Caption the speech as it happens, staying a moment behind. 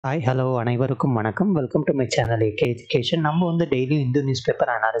Hi hello அனைவருக்கும் வணக்கம். Welcome to my channel AK education. நம்ம வந்து daily Hindu news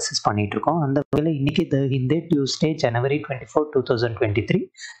paper analysis பண்ணிட்டு இருக்கோம். அந்த வகையில் இன்னைக்கு த ஹிந்து டியூஸ்டே ஜனவரி 24, 2023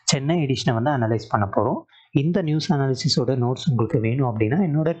 சென்னை எடிஷனை வந்து அனலைஸ் பண்ண போகிறோம். இந்த நியூஸ் அனாலிசிஸோட நோட்ஸ் உங்களுக்கு வேணும் அப்படின்னா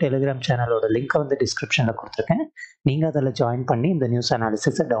என்னோட டெலிகிராம் சேனலோட லிங்க்கை வந்து டிஸ்கிரிப்ஷனில் கொடுத்துருக்கேன். நீங்கள் அதில் ஜாயின் பண்ணி இந்த நியூஸ்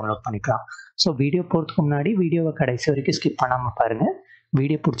அனாலிசிஸை டவுன்லோட் பண்ணிக்கலாம். ஸோ வீடியோ போகிறதுக்கு முன்னாடி வீடியோவை கடைசி வரைக்கும் ஸ்கிப் பண்ணாமல் பாருங்கள்.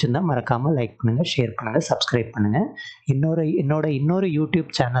 வீடியோ பிடிச்சிருந்தா மறக்காமல் லைக் பண்ணுங்கள், ஷேர் பண்ணுங்கள், சப்ஸ்கிரைப் பண்ணுங்கள். என்னோட இன்னொரு யூடியூப்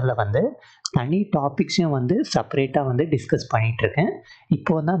சேனலில் வந்து தனி டாபிக்ஸையும் வந்து செப்பரேட்டாக வந்து டிஸ்கஸ் பண்ணிகிட்ருக்கேன்.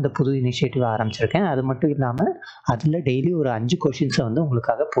 இப்போ வந்து அந்த புது இனிஷியேட்டிவ் ஆரம்பிச்சிருக்கேன். அது மட்டும் இல்லாமல் அதில் டெய்லி ஒரு 5 கொஷின்ஸை வந்து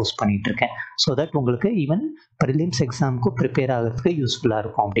உங்களுக்காக போஸ்ட் பண்ணிகிட்ருக்கேன். ஸோ தட் உங்களுக்கு ஈவன் ப்ரிலிம்ஸ் எக்ஸாமுக்கு ப்ரிப்பேர் ஆகிறதுக்கு யூஸ்ஃபுல்லாக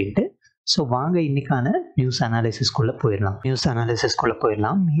இருக்கும் அப்படின்ட்டு. ஸோ வாங்க இன்னைக்கான நியூஸ் அனாலிசிஸ்குள்ளே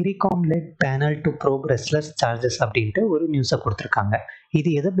போயிடலாம். Mary Kom let panel to probe wrestlers charges அப்படின்ட்டு ஒரு நியூஸை கொடுத்துருக்காங்க. இது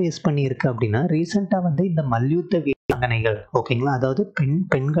எதை பேஸ் பண்ணியிருக்கு அப்படின்னா, ரீசெண்டாக வந்து இந்த மல்யுத்த வீராங்கனைகள் ஓகேங்களா, அதாவது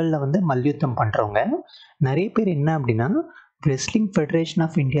பெண்களில் வந்து மல்யுத்தம் பண்ணுறவங்க நிறைய பேர் என்ன அப்படின்னா, ரெஸ்லிங் ஃபெடரேஷன்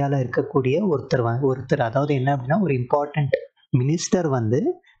ஆஃப் இந்தியாவில் இருக்கக்கூடிய ஒருத்தர் அதாவது என்ன அப்படின்னா ஒரு இம்பார்ட்டண்ட் மினிஸ்டர் வந்து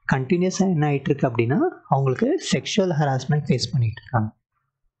கண்டினியூஸாக என்ன ஆகிட்டு இருக்கு அப்படின்னா அவங்களுக்கு செக்ஷுவல் ஹராஸ்மெண்ட் ஃபேஸ் பண்ணிட்டு இருக்காங்க.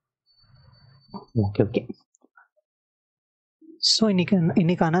 ஓகே. ஸோ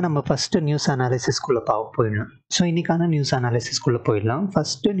இன்னைக்கான நம்ம ஃபஸ்ட்டு நியூஸ் அனாலிசிஸ்குள்ளே போயிடலாம்.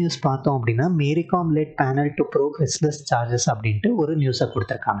 ஃபஸ்ட்டு நியூஸ் பார்த்தோம் அப்படின்னா, Mary Kom let panel to probe wrestlers charges அப்படின்ட்டு ஒரு நியூஸை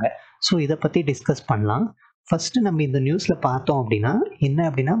கொடுத்துருக்காங்க. ஸோ இதை பற்றி டிஸ்கஸ் பண்ணலாம். ஃபஸ்ட்டு நம்ம இந்த நியூஸில் பார்த்தோம் அப்படின்னா என்ன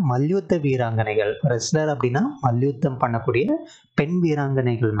அப்படின்னா, மல்யுத்த வீராங்கனைகள், ரெஸ்லர் அப்படின்னா மல்யுத்தம் பண்ணக்கூடிய பெண்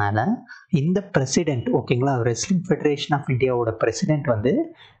வீராங்கனைகள் மேலே இந்த பிரசிடென்ட் ஓகேங்களா, ரெஸ்லிங் ஃபெடரேஷன் ஆஃப் இந்தியாவோட பிரசிடென்ட் வந்து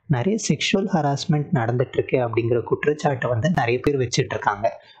நிறைய செக்ஷுவல் ஹராஸ்மெண்ட் நடந்துட்டுருக்கு அப்படிங்கிற குற்றச்சாட்டை வந்து நிறைய பேர் வச்சுட்டு இருக்காங்க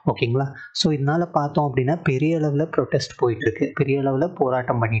ஓகேங்களா. ஸோ இதனால் பார்த்தோம் அப்படின்னா பெரிய அளவில் ப்ரொட்டஸ்ட் போயிட்டுருக்கு, பெரிய அளவில்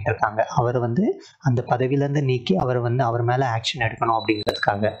போராட்டம் பண்ணிட்டு இருக்காங்க. அவரை வந்து அந்த பதவியிலேருந்து நீக்கி அவர் மேலே ஆக்ஷன் எடுக்கணும்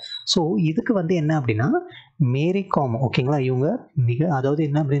அப்படிங்கிறதுக்காக. ஸோ இதுக்கு வந்து என்ன அப்படின்னா, மேரிகாம் ஓகேங்களா, இவங்க அதாவது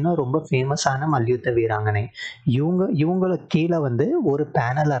என்ன அப்படின்னா ரொம்ப ஃபேமஸான மல்யுத்த வீராங்கனை. இவங்களுக்கு கீழே வந்து ஒரு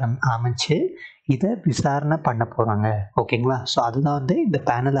பேனல் அமைச்சு இதை விசாரணை பண்ண போகிறாங்க ஓகேங்களா. ஸோ அதுதான் வந்து இந்த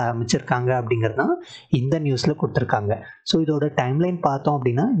பேனல் அமைச்சிருக்காங்க அப்படிங்கிறது தான் இந்த நியூஸில் கொடுத்துருக்காங்க. ஸோ இதோட டைம்லைன் பார்த்தோம்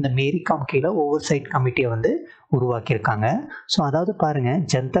அப்படின்னா, இந்த மேரிகாம் கீழே ஓவர் சைட் கமிட்டியை வந்து உருவாக்கியிருக்காங்க. ஸோ அதாவது பாருங்கள்,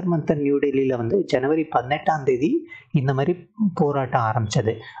 ஜந்தர் மந்தர் நியூ டெல்லியில் வந்து ஜனவரி 18ஆம் தேதி இந்த மாதிரி போராட்டம்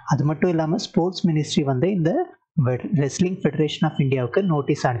ஆரம்பித்தது. அது மட்டும் இல்லாமல் ஸ்போர்ட்ஸ் மினிஸ்ட்ரி வந்து இந்த ரெஸ்லிங் ஃபெடரேஷன் ஆஃப் இந்தியாவுக்கு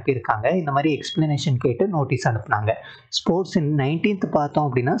நோட்டீஸ் அனுப்பியிருக்காங்க. இந்த மாதிரி எக்ஸ்பிளனேஷன் கேட்டு நோட்டீஸ் அனுப்புனாங்க. 19th பார்த்தோம்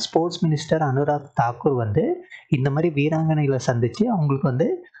அப்படின்னா, ஸ்போர்ட்ஸ் மினிஸ்டர் அனுராக் தாக்கூர் வந்து இந்த மாதிரி வீராங்கனைகளை சந்தித்து அவங்களுக்கு வந்து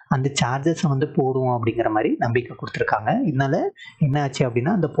அந்த சார்ஜஸை வந்து போடுவோம் அப்படிங்கிற மாதிரி நம்பிக்கை கொடுத்துருக்காங்க. இதனால என்ன ஆச்சு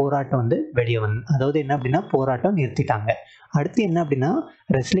அப்படின்னா, அந்த போராட்டம் வந்து அதாவது என்ன அப்படின்னா போராட்டம் நிறுத்திட்டாங்க. அடுத்து என்ன அப்படின்னா,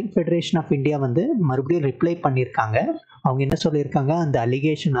 ரெஸ்லிங் ஃபெடரேஷன் ஆஃப் இந்தியா வந்து மறுபடியும் ரிப்ளை பண்ணியிருக்காங்க. அவங்க என்ன சொல்லியிருக்காங்க, அந்த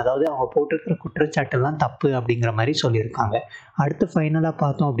அலிகேஷன் அதாவது அவங்க போட்டிருக்கிற குற்றச்சாட்டெல்லாம் தப்பு அப்படிங்கிற மாதிரி சொல்லியிருக்காங்க. அடுத்து ஃபைனலாக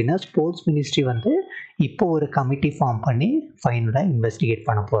பார்த்தோம் அப்படின்னா, ஸ்போர்ட்ஸ் மினிஸ்ட்ரி வந்து இப்போ ஒரு கமிட்டி ஃபார்ம் பண்ணி ஃபைனலாக இன்வெஸ்டிகேட்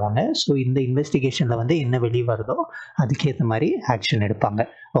பண்ண போகிறாங்க. ஸோ இந்த இன்வெஸ்டிகேஷனில் வந்து என்ன வெளியே வருதோ அதுக்கேற்ற மாதிரி ஆக்ஷன் எடுப்பாங்க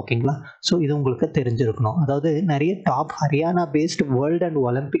ஓகேங்களா. ஸோ இது உங்களுக்கு தெரிஞ்சிருக்கணும். அதாவது நிறைய top Haryana paste world and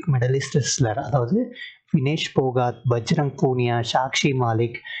Olympic medallist wrestler, அதாவது வினேஷ் போகாத், பஜ்ரங் பூனியா, சாக்ஷி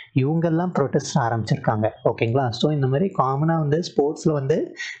மாலிக், இவங்கெல்லாம் ப்ரொட்டஸ்ட் ஆரம்பிச்சிருக்காங்க ஓகேங்களா. ஸோ இந்த மாதிரி காமனாக வந்து ஸ்போர்ட்ஸில் வந்து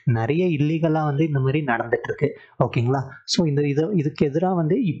நிறைய இல்லீகலாக வந்து இந்த மாதிரி நடந்துட்டுருக்கு ஓகேங்களா. ஸோ இதுக்கு எதிராக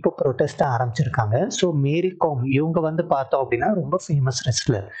வந்து இப்போ ப்ரொட்டஸ்ட்டை ஆரம்பிச்சிருக்காங்க. ஸோ மேரிகாம் இவங்க வந்து பார்த்தோம் அப்படின்னா ரொம்ப ஃபேமஸ்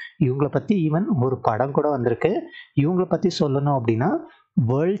ரெஸ்லர். இவங்கள பற்றி ஈவன் ஒரு படம் கூட வந்திருக்கு. இவங்கள பற்றி சொல்லணும் அப்படின்னா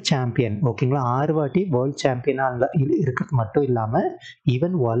வேர்ல்ட் சாம்பியன் ஓகேங்களா, 6 வாட்டி வேர்ல்ட் சாம்பியனாக இருக்கிறது மட்டும் இல்லாமல்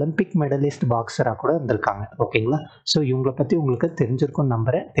ஈவன் ஒலிம்பிக் மெடலிஸ்ட் பாக்ஸராக கூட இருந்திருக்காங்க ஓகேங்களா. ஸோ இவங்களை பற்றி உங்களுக்கு தெரிஞ்சிருக்கும்னு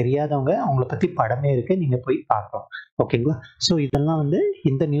நம்புகிறேன். தெரியாதவங்க அவங்கள பற்றி படமே இருக்குது, நீங்கள் போய் பார்க்கலாம் ஓகேங்களா. ஸோ இதெல்லாம் வந்து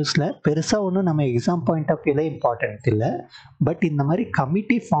இந்த நியூஸில் பெருசாக ஒன்றும் நம்ம எக்ஸாம் பாயிண்ட் ஆஃப் வியூவில் இம்பார்ட்டன்ட் இல்லை. பட் இந்த மாதிரி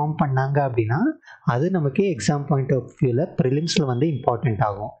கமிட்டி ஃபார்ம் பண்ணாங்க அப்படின்னா அது நமக்கு எக்ஸாம் பாயிண்ட் ஆஃப் வியூவில் ப்ரிலிம்ஸில் வந்து இம்பார்ட்டன்ட்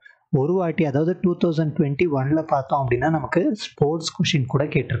ஆகும். ஒரு வாட்டி அதாவது 2021 பார்த்தோம் அப்படின்னா நமக்கு ஸ்போர்ட்ஸ் கொஷின் கூட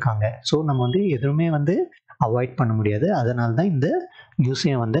கேட்டிருக்காங்க. ஸோ நம்ம வந்து எதுவுமே வந்து அவாய்ட் பண்ண முடியாது. அதனால தான் இந்த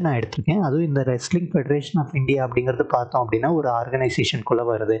நியூஸையும் வந்து நான் எடுத்திருக்கேன். அதுவும் இந்த ரெஸ்லிங் ஃபெடரேஷன் ஆஃப் இந்தியா அப்படிங்கிறது பார்த்தோம் அப்படின்னா ஒரு ஆர்கனைசேஷனுக்குள்ளே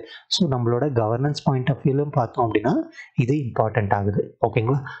வருது. ஸோ நம்மளோட கவர்னன்ஸ் பாயிண்ட் ஆஃப் வியூலும் பார்த்தோம் அப்படின்னா இது இம்பார்ட்டண்ட் ஆகுது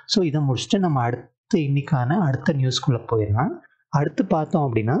ஓகேங்களா. ஸோ இதை முடிச்சுட்டு நம்ம அடுத்த நியூஸ்குள்ளே போயிடலாம். அடுத்து பார்த்தோம்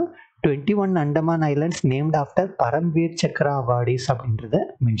அப்படின்னா 21 Andaman islands named after Paramvir Chakra awardees அப்படின்றத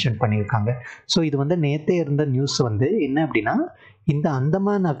மென்ஷன் பண்ணியிருக்காங்க. ஸோ இது வந்து நேற்றே இருந்த நியூஸ் வந்து என்ன அப்படின்னா, இந்த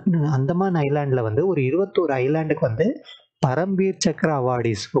அந்தமான் ஐலாண்டில் வந்து ஒரு 21 ஐலாண்டுக்கு வந்து பரம்வீர் சக்ரா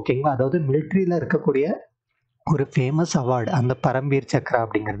அவார்டீஸ் ஓகேங்களா, அதாவது மிலிட்ரியில் இருக்கக்கூடிய ஒரு ஃபேமஸ் அவார்டு, அந்த பரம்வீர் சக்ரா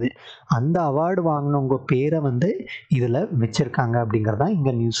அப்படிங்கிறது. அந்த அவார்டு வாங்கினவங்க பேரை வந்து இதில் வச்சுருக்காங்க அப்படிங்கிறது தான்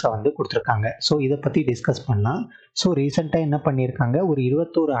இங்கே நியூஸை வந்து கொடுத்துருக்காங்க. ஸோ இதை பற்றி டிஸ்கஸ் பண்ணலாம். ஸோ ரீசெண்டாக என்ன பண்ணியிருக்காங்க, ஒரு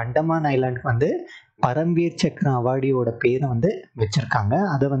 21 அண்டமான் ஐலாண்டுக்கு வந்து பரம்வீர் சக்ரா அவார்டியோட பேரை வந்து வச்சுருக்காங்க.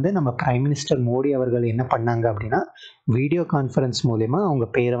 அதை வந்து நம்ம பிரைம் மினிஸ்டர் மோடி அவர்கள் என்ன பண்ணாங்க அப்படின்னா, வீடியோ கான்ஃபரன்ஸ் மூலயமா அவங்க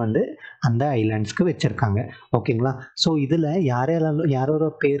பேரை வந்து அந்த ஐலாண்ட்ஸ்க்கு வச்சுருக்காங்க. ஓகேங்களா. ஸோ இதில்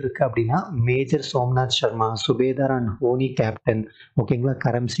யாரோட பேர் இருக்குது அப்படின்னா, major Somnath Sharma, Subedar and ஹோனி captain, ஓகேங்களா,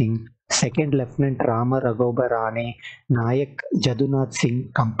 கரம் Singh, second lieutenant Rama ரகோபர் Rane, Naik ஜதுநாத் Singh,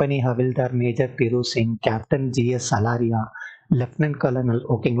 company ஹவில்தார் major பிரு Singh, captain GS Salaria, lieutenant கலனல்,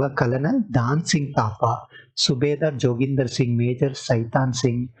 ஓகேங்களா, கலனல் தான் சிங் தாப்பா, சுபேதார் ஜோகிந்தர் சிங், மேஜர் சைதான்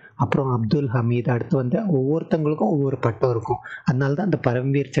சிங், அப்புறம் அப்துல் ஹமீத். அடுத்து வந்து ஒவ்வொருத்தவங்களுக்கும் ஒவ்வொரு பட்டம் இருக்கும். அதனால தான் அந்த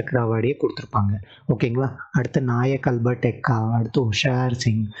பரம்வீர் சக்ரா அவார்டே கொடுத்துருப்பாங்க. ஓகேங்களா. அடுத்து நாயக் அல்பர்ட் எக்கா, அடுத்து உஷார்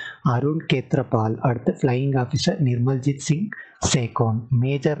சிங், அருண் கேத்ரபால், அடுத்து flying officer Nirmaljit Singh சேகோன்,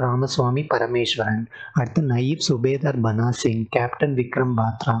 major Ramaswamy Parameswaran, அடுத்து நயீப் சுபேதார் பனா சிங், கேப்டன் விக்ரம்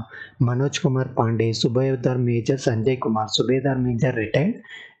பாத்ரா, மனோஜ்குமார் பாண்டே, சுபேதார் மேஜர் சஞ்சய் குமார், சுபேதார் major retired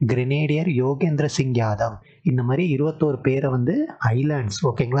grenadier Yogendra Singh Yadav. இந்த மாதிரி 21 பேரை வந்து ஐலாண்ட்ஸ்,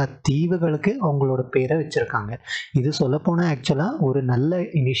 ஓகேங்களா, தீவுகளுக்கு அவங்களோட பேரை வச்சுருக்காங்க. இது சொல்லப்போனால் ஆக்சுவலாக ஒரு நல்ல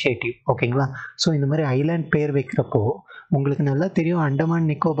இனிஷியேட்டிவ். ஓகேங்களா. ஸோ இந்த மாதிரி ஐலாண்ட் பேர் வைக்கிறப்போ உங்களுக்கு நல்லா தெரியும், அண்டமான்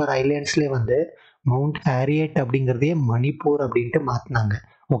நிக்கோபார் ஐலாண்ட்ஸ்லேயே வந்து மவுண்ட் ஹேரியட் அப்படிங்கிறதையே மணிப்பூர் அப்படின்ட்டு மாற்றினாங்க.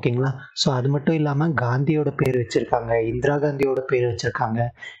 ஓகேங்களா. ஸோ அது மட்டும் இல்லாமல் காந்தியோட பேர் வச்சுருக்காங்க, இந்திரா காந்தியோட பேர் வச்சுருக்காங்க.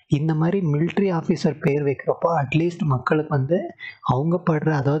 இந்த மாதிரி மிலிட்ரி ஆஃபீஸர் பேர் வைக்கிறப்போ அட்லீஸ்ட் மக்களுக்கு வந்து அவங்க படுற,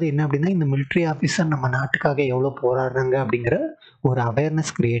 அதாவது என்ன அப்படின்னா, இந்த மிலிட்ரி ஆஃபீஸர் நம்ம நாட்டுக்காக எவ்வளோ போராடுறாங்க அப்படிங்கிற ஒரு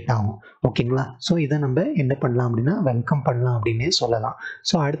அவேர்னஸ் கிரியேட் ஆகும். ஓகேங்களா. ஸோ இதை நம்ம என்ன பண்ணலாம் அப்படின்னா வெல்கம் பண்ணலாம் அப்படின்னே சொல்லலாம்.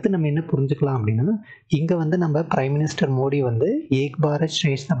 ஸோ அடுத்து நம்ம என்ன புரிஞ்சுக்கலாம் அப்படின்னா, இங்கே வந்து நம்ம பிரைம் மினிஸ்டர் மோடி வந்து ஏக் பாரத்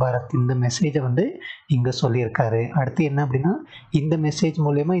ஸ்ரேஷ்ட பாரத் இந்த மெசேஜை வந்து இங்கே சொல்லியிருக்காரு. அடுத்து என்ன அப்படின்னா, இந்த மெசேஜ்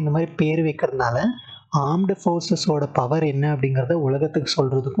மூலயமா இந்த மாதிரி பேர் வைக்கிறதுனால ஆர்ம்டு ஃபோர்ஸஸோட பவர் என்ன அப்படிங்கிறத உலகத்துக்கு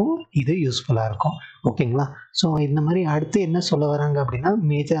சொல்கிறதுக்கும் இது யூஸ்ஃபுல்லாக இருக்கும். ஓகேங்களா. ஸோ இந்த மாதிரி அடுத்து என்ன சொல்ல வராங்க அப்படின்னா,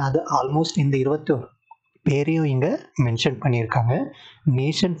 மேஜர் அது ஆல்மோஸ்ட் இந்த 21 பேரையும் இங்கே மென்ஷன் பண்ணியிருக்காங்க.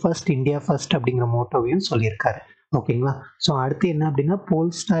 நேஷன் ஃபர்ஸ்ட் இந்தியா ஃபர்ஸ்ட் அப்படிங்கிற மோட்டோவையும் சொல்லியிருக்காரு. ஓகேங்களா. ஸோ அடுத்து என்ன அப்படின்னா, போல்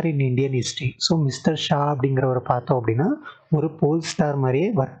star in Indian history. So mister Shah அப்படிங்கிறவரை பார்த்தோம் அப்படின்னா ஒரு போல் ஸ்டார் மாதிரியே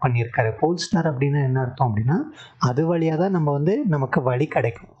ஒர்க் பண்ணியிருக்காரு. போல் ஸ்டார் அப்படின்னா என்ன அர்த்தம் அப்படின்னா, அது வழியாக தான் நம்ம வந்து நமக்கு வழி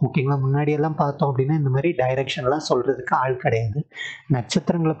கிடைக்கும். ஓகேங்களா. முன்னாடியெல்லாம் பார்த்தோம் அப்படின்னா இந்த மாதிரி டைரெக்ஷன்லாம் சொல்கிறதுக்கு ஆள் கிடையாது.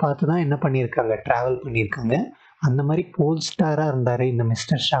 நட்சத்திரங்களை பார்த்து தான் என்ன பண்ணியிருக்காங்க, ட்ராவல் பண்ணியிருக்காங்க. அந்த மாதிரி போல் ஸ்டாராக இருந்தார் இந்த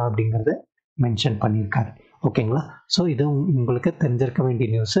மிஸ்டர் ஷா அப்படிங்கிறத மென்ஷன் பண்ணியிருக்காரு. ஓகேங்களா. ஸோ இது உங்களுக்கு தெரிஞ்சிருக்க வேண்டிய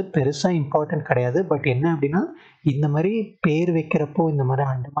நியூஸு, பெருசாக இம்பார்ட்டன்ட் கிடையாது. பட் என்ன அப்படின்னா, இந்த மாதிரி பேர் வைக்கிறப்போ இந்த மாதிரி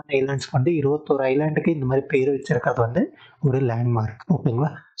அண்டமான் ஐலாண்ட்ஸ்க்கு வந்து 21 ஐலாண்டுக்கு இந்த மாதிரி பேர் வச்சிருக்கிறது வந்து ஒரு லேண்ட்மார்க். ஓகேங்களா.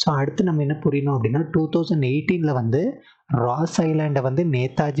 ஸோ அடுத்து நம்ம என்ன புரியணும் அப்படின்னா, 2018 வந்து ராஸ் ஐலாண்டை வந்து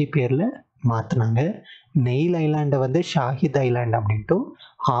நேதாஜி பேரில் மாற்றினாங்க. நெயில் ஐலாண்டை வந்து ஷாஹித் ஐலாண்ட் அப்படின்ட்டும்,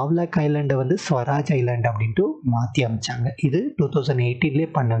 ஹாவ்லாக் ஐலாண்டை வந்து ஸ்வராஜ் ஐலாண்ட் அப்படின்ட்டு மாற்றி அமைச்சாங்க. இது 2018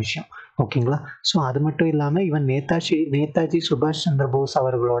 பண்ண விஷயம். ஓகேங்களா. ஸோ அது மட்டும் இல்லாமல் இவன் நேதாஜி சுபாஷ் சந்திர போஸ்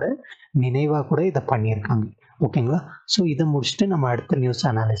அவர்களோட நினைவாக கூட இதை பண்ணியிருக்காங்க. ஓகேங்களா. ஸோ இதை முடிச்சுட்டு நம்ம அடுத்த நியூஸ்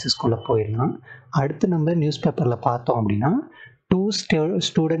அனாலிசிஸ்குள்ளே போயிடலாம். அடுத்து நம்ம நியூஸ் பேப்பரில் பார்த்தோம் அப்படின்னா, 2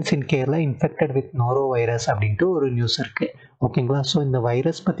 students in Kerala infected with நோரோ virus அப்படின்ட்டு ஒரு நியூஸ் இருக்குது. ஓகேங்களா. ஸோ இந்த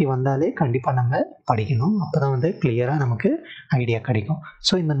வைரஸ் பற்றி வந்தாலே கண்டிப்பாக நம்ம படிக்கணும். அப்போ தான் வந்து கிளியராக நமக்கு ஐடியா கிடைக்கும்.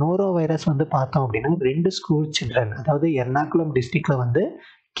 ஸோ இந்த நோரோ வைரஸ் வந்து பார்த்தோம் அப்படின்னா 2 ஸ்கூல் சில்ட்ரன், அதாவது எர்ணாகுளம் டிஸ்ட்ரிக்டில் வந்து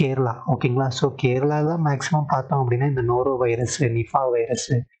கேரளா. ஓகேங்களா. ஸோ கேரளா தான் மேக்ஸிமம் பார்த்தோம் அப்படின்னா இந்த நோரோ வைரஸ், நிஃபா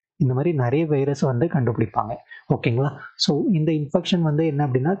வைரஸ், இந்த மாதிரி நிறைய வைரஸ் வந்து கண்டுபிடிப்பாங்க. ஓகேங்களா. ஸோ இந்த இன்ஃபெக்ஷன் வந்து என்ன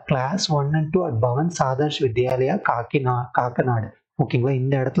அப்படின்னா, class 1 and 2 at Pawan சாதர்ஷ் Vidyalaya Kakkanad, ஓகேங்களா,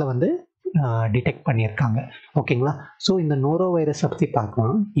 இந்த இடத்துல வந்து டிடெக்ட் பண்ணியிருக்காங்க. ஓகேங்களா. ஸோ இந்த நோரோ வைரஸை பற்றி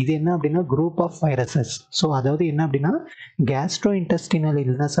பார்க்கலாம். இது என்ன அப்படின்னா குரூப் ஆஃப் வைரஸஸ். ஸோ அதாவது என்ன அப்படின்னா, கேஸ்ட்ரோ இன்டெஸ்டினல்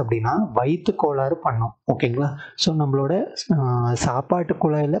இல்னஸ் அப்படின்னா வயிற்று கோளாறு பண்ணும். ஓகேங்களா. ஸோ நம்மளோட சாப்பாட்டு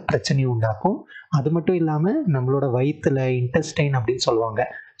குழாயில் பிரச்சனை உண்டாக்கும். அது மட்டும் இல்லாமல் நம்மளோட வயிற்றுல இன்டெஸ்டைன் அப்படின்னு சொல்லுவாங்க.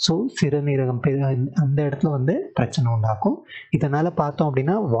 ஸோ சிறுநீரகம் அந்த இடத்துல வந்து பிரச்சனை உண்டாக்கும். இதனால் பார்த்தோம்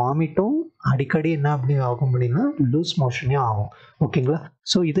அப்படின்னா வாமிட்டும் அடிக்கடி என்ன அப்படி ஆகும் அப்படின்னா லூஸ் மோஷனே ஆகும். ஓகேங்களா.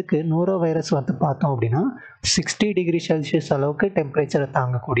 ஸோ இதுக்கு நோரோ வைரஸ் வந்து பார்த்தோம் அப்படின்னா 60 டிகிரி செல்சியஸ் அளவுக்கு டெம்பரேச்சரை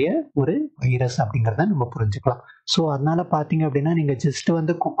தாங்கக்கூடிய ஒரு வைரஸ் அப்படிங்கிறத நம்ம புரிஞ்சுக்கலாம். ஸோ அதனால பார்த்தீங்க அப்படின்னா நீங்கள் ஜஸ்ட்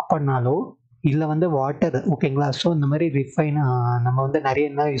வந்து குக் பண்ணாலோ இல்லை வந்து வாட்டர், ஓகேங்களா. ஸோ இந்த மாதிரி நம்ம வந்து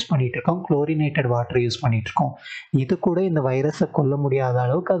நிறைய என்ன யூஸ் பண்ணிகிட்டு இருக்கோம், குளோரினேட்டட் வாட்டர் யூஸ் பண்ணிகிட்டு இருக்கோம். இது கூட இந்த வைரஸை கொல்ல முடியாத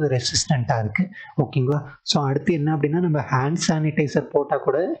அளவுக்கு அது ரெசிஸ்டண்ட்டாக இருக்குது. ஓகேங்களா. ஸோ அடுத்து என்ன அப்படின்னா, நம்ம ஹேண்ட் சானிடைசர் போட்டால்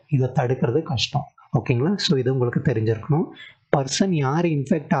கூட இதை தடுக்கிறது கஷ்டம். ஓகேங்களா. ஸோ இது உங்களுக்கு தெரிஞ்சிருக்கணும். பர்சன் யார்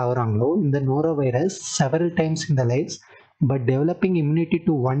இன்ஃபெக்ட் ஆகுறாங்களோ இந்த நோரோ வைரஸ் செவரல் டைம்ஸ் இந்த lives but developing immunity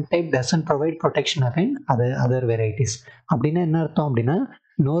to one type doesn't provide protection again other varieties. அப்படின்னா என்ன அர்த்தம் அப்படின்னா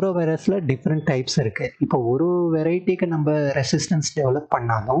நோரோ வைரஸில் டிஃப்ரெண்ட் டைப்ஸ் இருக்குது. இப்போ ஒரு வெரைட்டிக்கு நம்ம ரெசிஸ்டன்ஸ் டெவலப்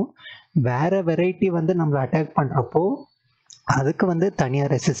பண்ணாலும் வேறு வெரைட்டி வந்து நம்மளை அட்டாக் பண்ணுறப்போ அதுக்கு வந்து தனியாக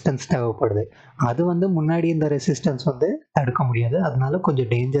ரெசிஸ்டன்ஸ் தேவைப்படுது. அது வந்து முன்னாடி இந்த ரெசிஸ்டன்ஸ் வந்து தடுக்க முடியாது, அதனால கொஞ்சம்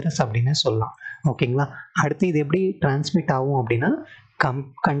டேஞ்சரஸ் அப்படின்னு சொல்லலாம். ஓகேங்களா. அடுத்து இது எப்படி டிரான்ஸ்மிட் ஆகும் அப்படின்னா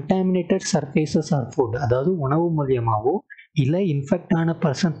கண்டாமினேட்டட் சர்ஃபேசஸ் ஆர் ஃபுட், அதாவது உணவு மூலியமாகவோ இல்லை இன்ஃபெக்ட் ஆன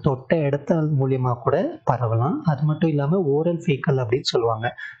பர்சன் தொட்ட இடத்த மூலியமாக கூட பரவலாம். அது மட்டும் இல்லாமல் ஓரல் ஃபீக்கல் அப்படின்னு சொல்லுவாங்க.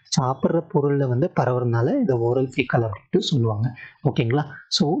 சாப்பிட்ற பொருளில் வந்து பரவுறதுனால இதை ஓரல் ஃபீக்கல் அப்படின்ட்டு சொல்லுவாங்க. ஓகேங்களா.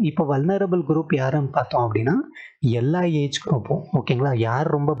 ஸோ இப்போ வல்னரபிள் குரூப் யாருன்னு பார்த்தோம் அப்படின்னா எல்லா ஏஜ் குரூப்பும். ஓகேங்களா.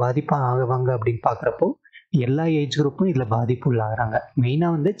 யார் ரொம்ப பாதிப்பாக ஆகுவாங்க அப்படின்னு பார்க்குறப்போ எல்லா ஏஜ் குரூப்பும் இதில் பாதிப்பு உள்ளாகிறாங்க.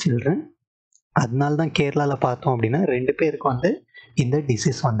 மெயினாக வந்து சில்ட்ரன். அதனால தான் கேரளாவில் பார்த்தோம் அப்படின்னா 2 பேருக்கு வந்து இந்த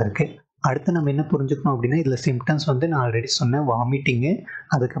டிசீஸ் வந்திருக்கு. அடுத்து நம்ம என்ன புரிஞ்சுக்கணும் அப்படின்னா இதில் சிம்டம்ஸ் வந்து நான் ஆல்ரெடி சொன்னேன், வாமிட்டிங்கு,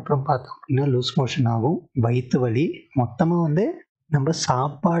 அதுக்கப்புறம் பார்த்தோம் அப்படின்னா லூஸ் மோஷன் ஆகும், வயிற்று வலி, மொத்தமாக வந்து நம்ம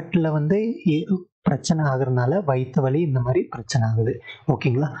சாப்பாட்டில் வந்து பிரச்சனை ஆகுறதுனால வயிற்று வலி இந்த மாதிரி பிரச்சனை ஆகுது.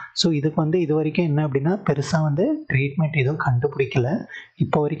 ஓகேங்களா. ஸோ இதுக்கு வந்து இது வரைக்கும் என்ன அப்படின்னா பெருசாக வந்து ட்ரீட்மெண்ட் எதுவும் கண்டுபிடிக்கல.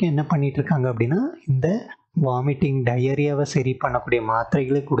 இப்போ வரைக்கும் என்ன பண்ணிட்டு இருக்காங்க அப்படின்னா இந்த வாமிட்டிங் டயரியாவை சரி பண்ணக்கூடிய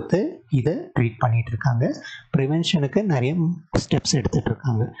மாத்திரைகளை கொடுத்து இதை ட்ரீட் பண்ணிட்டு இருக்காங்க. ப்ரிவென்ஷனுக்கு நிறைய ஸ்டெப்ஸ் எடுத்துகிட்டு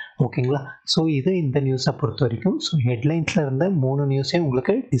இருக்காங்க. ஓகேங்களா. ஸோ இது இந்த நியூஸை பொறுத்த வரைக்கும். ஸோ ஹெட்லைன்ஸில் இருந்த 3 நியூஸையும்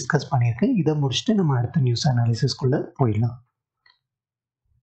உங்களுக்கு டிஸ்கஸ் பண்ணியிருக்கேன். இதை முடிச்சுட்டு நம்ம அடுத்த நியூஸ் அனாலிசிஸ்குள்ளே போயிடலாம்.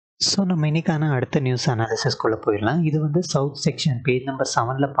 ஸோ நம்ம இன்னைக்கான அடுத்த நியூஸ் அனாலிசிஸ்குள்ளே போயிடலாம். இது வந்து சவுத் செக்ஷன் பேஜ் நம்பர்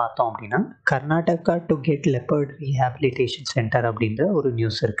 7ல் பார்த்தோம் அப்படின்னா Karnataka to get leopard rehabilitation centre அப்படின்ற ஒரு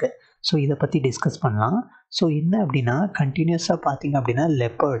நியூஸ் இருக்குது. ஸோ இதை பற்றி டிஸ்கஸ் பண்ணலாம். ஸோ என்ன அப்படின்னா கண்டினியூஸாக பார்த்தீங்க அப்படின்னா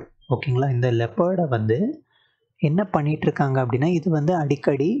லெப்பர்ட். ஓகேங்களா. இந்த லெப்பர்டை வந்து என்ன பண்ணிட்டு இருக்காங்க அப்படின்னா இது வந்து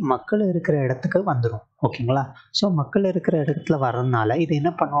அடிக்கடி மக்கள் இருக்கிற இடத்துக்கு வந்துடும். ஓகேங்களா. ஸோ மக்கள் இருக்கிற இடத்துல வர்றதுனால இது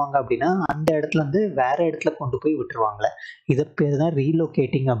என்ன பண்ணுவாங்க அப்படின்னா அந்த இடத்துல இருந்து வேற இடத்துல கொண்டு போய் விட்டுருவாங்களே. இதை பேர் தான்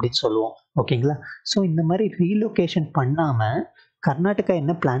ரீலோகேட்டிங் அப்படின்னு சொல்லுவோம். ஓகேங்களா. ஸோ இந்த மாதிரி ரீலொகேஷன் பண்ணாமல் கர்நாடகா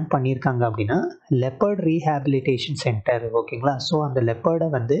என்ன பிளான் பண்ணியிருக்காங்க அப்படின்னா லெப்பர்ட் ரீஹாபிலிட்டேஷன் சென்டர். ஓகேங்களா. ஸோ அந்த லெப்பர்டை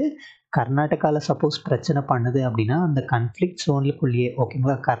வந்து கர்நாடகாவில் சப்போஸ் பிரச்சனை பண்ணுது அப்படின்னா அந்த கன்ஃப்ளிக்ட் ஜோனுக்குள்ளேயே,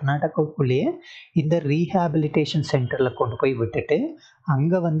 ஓகேங்களா, கர்நாடகாவுக்குள்ளேயே இந்த ரீஹாபிலிட்டேஷன் சென்டரில் கொண்டு போய் விட்டுட்டு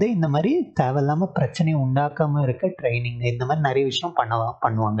அங்கே வந்து இந்த மாதிரி தேவையில்லாமல் பிரச்சனையை உண்டாக்காமல் இருக்க ட்ரைனிங் இந்த மாதிரி நிறைய விஷயம்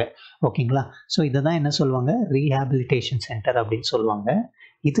பண்ணுவாங்க. ஓகேங்களா. ஸோ இதை தான் என்ன சொல்லுவாங்க ரீஹாபிலிட்டேஷன் சென்டர் அப்படின்னு சொல்லுவாங்க.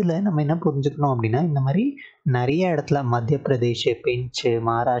 இதில் நம்ம என்ன புரிஞ்சுக்கணும் அப்படின்னா இந்த மாதிரி நிறைய இடத்துல மத்திய பிரதேஷ், பெஞ்ச்,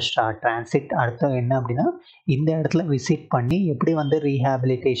 மகாராஷ்டிரா, டிரான்சிட் அடுத்த என்ன அப்படின்னா இந்த இடத்துல விசிட் பண்ணி எப்படி வந்து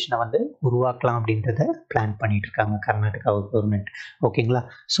ரீஹாபிலிட்டேஷனை வந்து உருவாக்கலாம் அப்படின்றத பிளான் பண்ணிட்டு இருக்காங்க கர்நாடகா கவர்மெண்ட். ஓகேங்களா.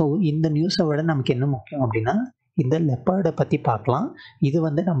 ஸோ இந்த நியூஸை விட நமக்கு என்ன முக்கியம் அப்படின்னா இந்த லெப்பர்டை பற்றி பார்க்கலாம். இது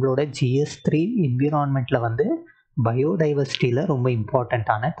வந்து நம்மளோட GS3 என்விரான்மெண்ட்டில் வந்து பயோடைவர்சிட்டியில் ரொம்ப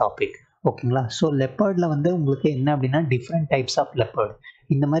இம்பார்ட்டண்ட்டான டாபிக். ஓகேங்களா. ஸோ லெப்பர்டில் வந்து உங்களுக்கு என்ன அப்படின்னா டிஃப்ரெண்ட் டைப்ஸ் ஆஃப் லெப்பர்டு.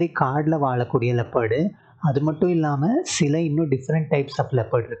 இந்த மாதிரி காடில் வாழக்கூடிய லெப்பர்டு, அது மட்டும் இல்லாமல் சில இன்னும் டிஃப்ரெண்ட் டைப்ஸ் ஆஃப்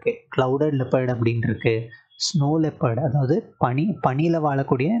லெப்பர்டு இருக்குது. க்ளவுடட் லெப்பர்டு அப்படின்னு இருக்குது, ஸ்னோ லெப்பர்டு, அதாவது பனியில்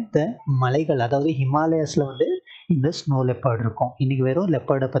வாழக்கூடிய இந்த மலைகள், அதாவது ஹிமாலயாஸில் வந்து இந்த ஸ்னோ லெப்பர்டு இருக்கும். இன்றைக்கி வெறும்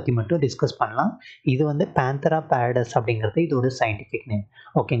லெப்பர்டை பற்றி மட்டும் டிஸ்கஸ் பண்ணலாம். இது வந்து பேந்தரா பேரடஸ் அப்படிங்கிறது இதோட சயின்டிஃபிக் நேம்.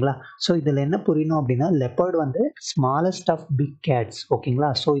 ஓகேங்களா. ஸோ இதில் என்ன புரியணும் அப்படின்னா லெப்பர்டு வந்து ஸ்மாலஸ்ட் ஆஃப் பிக் கேட்ஸ். ஓகேங்களா.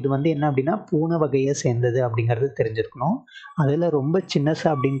 ஸோ இது வந்து என்ன அப்படின்னா பூனை வகையை சேர்ந்தது அப்படிங்கிறது தெரிஞ்சிருக்கணும். அதில் ரொம்ப சின்னசு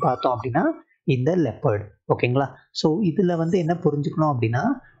அப்படின்னு பார்த்தோம் அப்படின்னா இந்த லெப்பர்டு. ஓகேங்களா. ஸோ இதில் வந்து என்ன புரிஞ்சுக்கணும் அப்படின்னா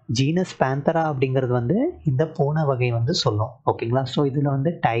ஜீனஸ் பேந்தரா அப்படிங்கிறது வந்து இந்த பூனை வகை வந்து சொல்லும். ஓகேங்களா. ஸோ இதில்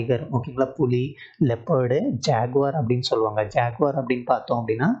வந்து டைகர், ஓகேங்களா, புலி, லெப்பர்டு, ஜாகுவார் அப்படின்னு சொல்லுவாங்க. ஜாகுவார் அப்படின்னு பார்த்தோம்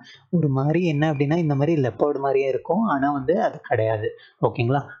அப்படின்னா ஒரு மாதிரி என்ன அப்படின்னா இந்த மாதிரி லெப்பர்டு மாதிரியே இருக்கும், ஆனால் வந்து அது கிடையாது.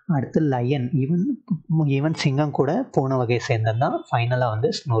 ஓகேங்களா. அடுத்து லயன், ஈவன் சிங்கம் கூட பூனை வகையை சேர்ந்தது தான். ஃபைனலாக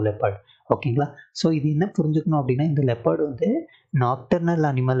வந்து ஸ்னோ லெப்பர்டு. ஓகேங்களா. ஸோ இது என்ன புரிஞ்சுக்கணும் அப்படின்னா இந்த லெப்பர்டு வந்து நாக்டர்னல்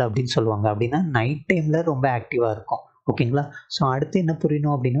அனிமல் அப்படின்னு சொல்லுவாங்க. அப்படின்னா நைட் டைமில் ரொம்ப ஆக்டிவாக இருக்கும். ஓகேங்களா. ஸோ அடுத்து என்ன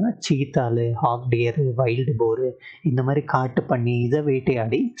புரியணும் அப்படின்னா சீத்தாலு, ஹாக் டியரு, வைல்டு போரு இந்த மாதிரி காட்டு பண்ணி இதை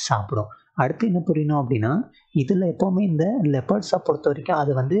வேட்டையாடி சாப்பிடும். அடுத்து என்ன புரியணும் அப்படின்னா இதில் எப்போவுமே இந்த லெப்பர்ட்ஸை பொறுத்த வரைக்கும்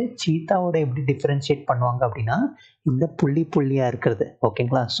அது வந்து சீத்தாவோட எப்படி டிஃப்ரென்ஷியேட் பண்ணுவாங்க அப்படின்னா இந்த புள்ளியாக இருக்கிறது.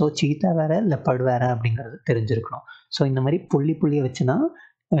 ஓகேங்களா. ஸோ சீத்தா வேறு லெப்பர்டு வேறு அப்படிங்கிறது தெரிஞ்சிருக்கணும். ஸோ இந்த மாதிரி புள்ளியை வச்சு தான்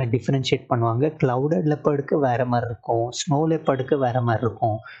டிஃப்ரென்ஷியேட் பண்ணுவாங்க. க்ளவுடட் லெப்பர்டுக்கு வேறு மாதிரி இருக்கும், ஸ்னோ லெப்பர்டுக்கு வேறு மாதிரி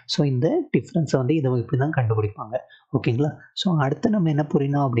இருக்கும். ஸோ இந்த டிஃப்ரென்ஸை வந்து இதை இப்படி தான் கண்டுபிடிப்பாங்க. ஓகேங்களா. ஸோ அடுத்து நம்ம என்ன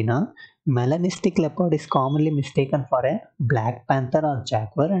புரியணும் அப்படின்னா Melanistic leopard is commonly mistaken for a black panther or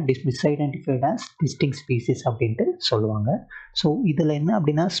jaguar and is misidentified as distinct species அப்படின்ட்டு சொல்லுவாங்க. ஸோ இதில் என்ன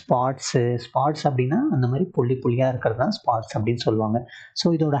அப்படின்னா ஸ்பாட்ஸ் அப்படின்னா அந்த மாதிரி புள்ளி புள்ளியாக இருக்கிறது தான் ஸ்பாட்ஸ் அப்படின்னு சொல்லுவாங்க.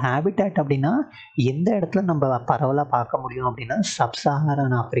 ஸோ இதோட ஹேபிட்டேட் அப்படின்னா எந்த இடத்துல நம்ம பரவலாக பார்க்க முடியும் அப்படின்னா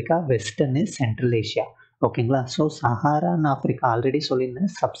சப்சஹாரன் ஆஃப்ரிக்கா, வெஸ்டர்னு, சென்ட்ரல் ஏஷியா. ஓகேங்களா. ஸோ சஹாரான் ஆஃப்ரிக்கா ஆல்ரெடி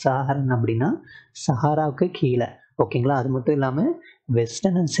சொல்லியிருந்தேன். சப்சஹாரன் அப்படின்னா சஹாராவுக்கு கீழே. ஓகேங்களா. அது மட்டும் இல்லாமல்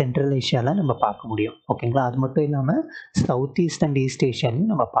வெஸ்டர்ன் அண்ட் சென்ட்ரல் ஏஷியாவில் நம்ம பார்க்க முடியும். ஓகேங்களா. அது மட்டும் இல்லாமல் சவுத் ஈஸ்ட் அண்ட் ஈஸ்ட்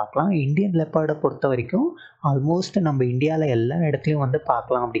ஏஷியாலையும் நம்ம பார்க்கலாம். இந்தியன் லெப்பர்டை பொறுத்த வரைக்கும் ஆல்மோஸ்ட் நம்ம இந்தியாவில் எல்லா இடத்துலையும் வந்து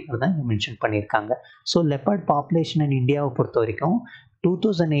பார்க்கலாம் அப்படிங்கிறத இங்கே மென்ஷன் பண்ணியிருக்காங்க. ஸோ லெப்பர்ட் பாப்புலேஷன் இன் இந்தியாவை பொறுத்த வரைக்கும்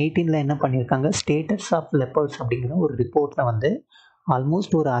 2018 என்ன பண்ணியிருக்காங்க, ஸ்டேட்டஸ் ஆஃப் லெப்பர்ட்ஸ் அப்படிங்கிற ஒரு ரிப்போர்ட்டில் வந்து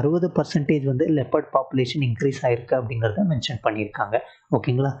ஆல்மோஸ்ட் ஒரு 60% வந்து லெப்பர்ட் பாப்புலேஷன் இன்க்ரீஸ் ஆகிருக்கு அப்படிங்கிறத மென்ஷன் பண்ணியிருக்காங்க.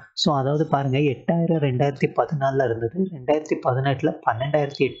 ஓகேங்களா. ஸோ அதாவது பாருங்கள், 8000 2014 இருந்தது, 2018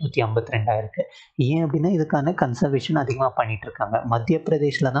 12,852 இருக்குது. ஏன் அப்படின்னா இதுக்கான கன்சர்வேஷன் அதிகமாக பண்ணிகிட்டு இருக்காங்க. மத்திய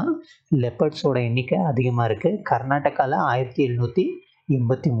பிரதேஷில் தான் லெப்பர்ட்ஸோட எண்ணிக்கை அதிகமாக இருக்குது. கர்நாடகாவில்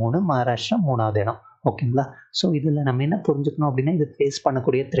 1783, மகாராஷ்டிரா 3வது இடம். ஓகேங்களா. ஸோ இதில் நம்ம என்ன புரிஞ்சுக்கணும் அப்படின்னா இது ஃபேஸ்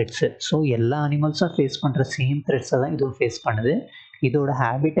பண்ணக்கூடிய த்ரெட்ஸு. ஸோ எல்லா அனிமல்ஸும் ஃபேஸ் பண்ணுற சேம் த்ரெட்ஸை தான் இதுவும் ஃபேஸ் பண்ணுது. இதோட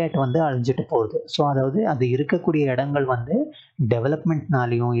ஹேபிட்டேட் வந்து அழிஞ்சிட்டு போகுது. ஸோ அதாவது அது இருக்கக்கூடிய இடங்கள் வந்து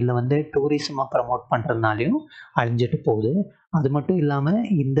டெவலப்மெண்ட்னாலையும் இல்லை வந்து டூரிசமாக ப்ரமோட் பண்ணுறதுனாலையும் அழிஞ்சிட்டு போகுது. அது மட்டும் இல்லாமல்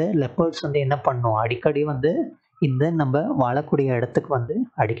இந்த லெப்பர்ட்ஸ் வந்து என்ன பண்ணும், அடிக்கடி வந்து இந்த நம்ம வாழக்கூடிய இடத்துக்கு வந்து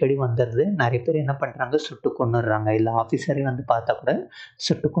அடிக்கடி வந்துடுது. நிறைய பேர் என்ன பண்ணுறாங்க, சுட்டு கொன்னுடுறாங்க. இல்லை ஆஃபீஸரே வந்து பார்த்தா கூட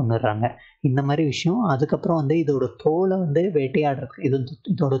சுட்டு கொன்னுடுறாங்க. இந்த மாதிரி விஷயம். அதுக்கப்புறம் வந்து இதோட தோலை வந்து வேட்டையாடுறதுக்கு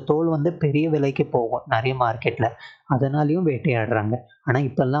இதோட தோல் வந்து பெரிய விலைக்கு போகும் நிறைய மார்க்கெட்டில், அதனாலையும் வேட்டையாடுறாங்க. ஆனால்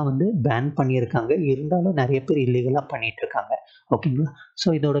இப்போல்லாம் வந்து பேன் பண்ணியிருக்காங்க. இருந்தாலும் நிறைய பேர் இல்லீகலாக பண்ணிகிட்டு இருக்காங்க. ஓகேங்களா. ஸோ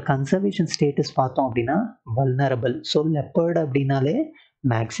இதோட கன்சர்வேஷன் ஸ்டேட்டஸ் பார்த்தோம் அப்படின்னா வல்னரபிள். ஸோ லெப்பர்டு அப்படின்னாலே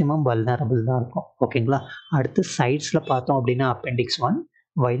மேக்ஸிமம் வல்னரபிள் தான் இருக்கும். ஓகேங்களா. அடுத்து சைட்ஸில் பார்த்தோம் அப்படின்னா Appendix 1,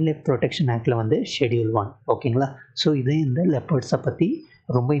 வைல்ட் லைஃப் ப்ரொடெக்ஷன் ஆக்டில் வந்து Schedule 1. ஓகேங்களா. ஸோ இது இந்த லெப்பர்ட்ஸை பற்றி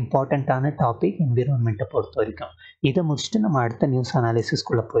ரொம்ப இம்பார்ட்டண்ட்டான டாபிக் என்விரான்மெண்ட்டை பொறுத்த வரைக்கும். இதை முடிச்சுட்டு நம்ம அடுத்த நியூஸ்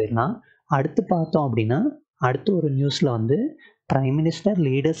அனாலிசிஸ்குள்ளே போயிடலாம். அடுத்து பார்த்தோம் அப்படின்னா அடுத்து ஒரு நியூஸில் வந்து prime minister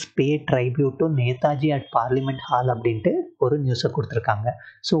leaders pay ட்ரைபியூட் to Netaji at parliament hall அப்படின்ட்டு ஒரு நியூஸை கொடுத்துருக்காங்க.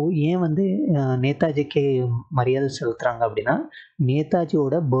 ஸோ ஏன் வந்து நேதாஜிக்கு மரியாதை செலுத்துகிறாங்க அப்படின்னா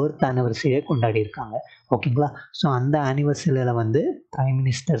நேதாஜியோட பர்த் ஆனிவர்சரியை கொண்டாடி இருக்காங்க. ஓகேங்களா. ஸோ அந்த ஆனிவர்சரியில் வந்து பிரைம்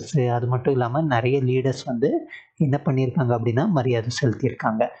மினிஸ்டர்ஸு அது மட்டும் இல்லாமல் நிறைய லீடர்ஸ் வந்து என்ன பண்ணியிருக்காங்க அப்படின்னா மரியாதை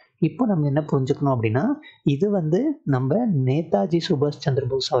செலுத்தியிருக்காங்க. இப்போ நம்ம என்ன புரிஞ்சுக்கணும் அப்படின்னா இது வந்து நம்ம நேதாஜி சுபாஷ் சந்திர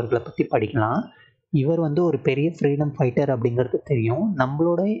போஸ் அவர்களை பற்றி படிக்கலாம். இவர் வந்து ஒரு பெரிய ஃப்ரீடம் ஃபைட்டர் அப்படிங்கிறது தெரியும்.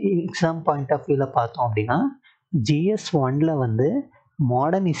 நம்மளோட எக்ஸாம் பாயிண்ட் ஆஃப் வியூவில் பார்த்தோம் அப்படின்னா GS 1 வந்து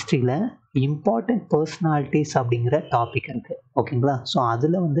மாடர்ன் ஹிஸ்ட்ரியில் இம்பார்ட்டண்ட் பர்சனாலிட்டிஸ் அப்படிங்கிற டாபிக் இருக்குது. ஓகேங்களா. ஸோ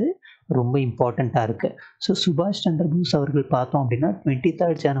அதில் வந்து ரொம்ப இம்பார்ட்டண்ட்டாக இருக்குது. ஸோ சுபாஷ் சந்திர போஸ் அவர்கள் பார்த்தோம் அப்படின்னா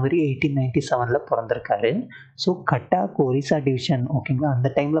 23 ஜனவரி 1897 பிறந்திருக்காரு. So Cuttack Orissa division. ஓகேங்களா. அந்த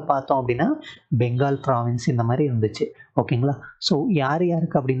டைமில் பார்த்தோம் அப்படின்னா பெங்கால் ப்ராவின்ஸ் இந்த மாதிரி இருந்துச்சு. ஓகேங்களா. ஸோ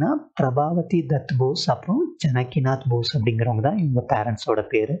யாருக்கு அப்படின்னா பிரபாவதி தத் போஸ் அப்புறம் ஜனகிநாத் போஸ் அப்படிங்கிறவங்க தான் இவங்க பேரண்ட்ஸோட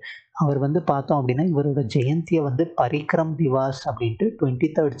பேர். அவர் வந்து பார்த்தோம் அப்படின்னா இவரோட ஜெயந்தியை வந்து பரிக்ரம் திவாஸ் அப்படின்ட்டு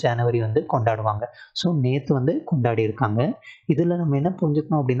 23 ஜனவரி வந்து கொண்டாடுவாங்க. ஸோ நேற்று வந்து கொண்டாடி இருக்காங்க. இதில் நம்ம என்ன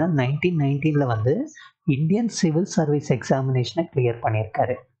புரிஞ்சுக்கணும் அப்படின்னா 1919 வந்து இந்தியன் சிவில் சர்வீஸ் எக்ஸாமினேஷனை கிளியர்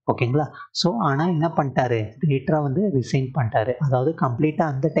பண்ணியிருக்காரு. ஓகேங்களா. ஸோ ஆனால் என்ன பண்ணிட்டாரு, லேட்டராக வந்து ரிசைன் பண்ணிட்டாரு. அதாவது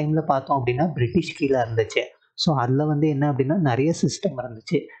கம்ப்ளீட்டாக அந்த டைமில் பார்த்தோம் அப்படின்னா பிரிட்டிஷ் கீழே இருந்துச்சு. ஸோ அதில் வந்து என்ன அப்படின்னா நிறைய சிஸ்டம்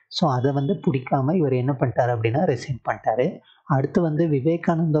இருந்துச்சு. ஸோ அதை வந்து பிடிக்காம இவர் என்ன பண்ணிட்டாரு அப்படின்னா ரிசைன் பண்ணிட்டாரு. அடுத்து வந்து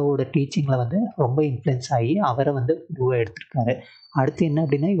விவேகானந்தாவோட டீச்சிங்கில் வந்து ரொம்ப இன்ஃப்ளூயன்ஸ் ஆகி அவரை வந்து குருவை எடுத்திருக்காரு. அடுத்து என்ன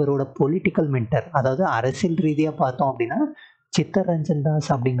அப்படின்னா இவரோட பொலிட்டிக்கல் மென்டர், அதாவது அரசியல் ரீதியாக பார்த்தோம் அப்படின்னா சித்தரஞ்சன் தாஸ்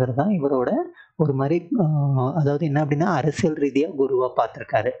அப்படிங்கிறது தான் இவரோட ஒரு மாதிரி அதாவது என்ன அப்படின்னா அரசியல் ரீதியாக குருவாக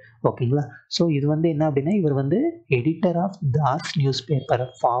பார்த்துருக்காரு. ஓகேங்களா. ஸோ இது வந்து என்ன அப்படின்னா இவர் வந்து editor of Das news paper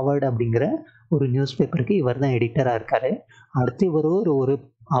forward அப்படிங்கிற ஒரு நியூஸ் பேப்பருக்கு இவர் தான் எடிட்டராக இருக்கார். அடுத்து இவர்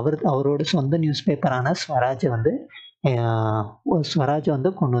அவரோட சொந்த நியூஸ் பேப்பரான ஸ்வராஜை வந்து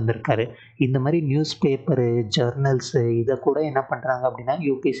கொண்டு வந்திருக்காரு. இந்த மாதிரி நியூஸ் பேப்பரு, ஜர்னல்ஸு இதை கூட என்ன பண்ணுறாங்க அப்படின்னா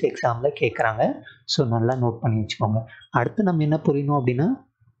UPSC எக்ஸாமில் கேட்குறாங்க. ஸோ நல்லா நோட் பண்ணி வச்சுக்கோங்க. அடுத்து நம்ம என்ன புரியணும் அப்படின்னா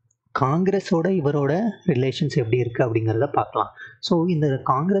காங்கிரஸோட இவரோட ரிலேஷன்ஸ் எப்படி இருக்குது அப்படிங்கிறத பார்க்கலாம். ஸோ இந்த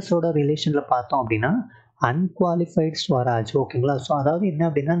காங்கிரஸோட ரிலேஷனில் பார்த்தோம் அப்படின்னா அன்குவாலிஃபைடு ஸ்வராஜ். ஓகேங்களா. ஸோ அதாவது என்ன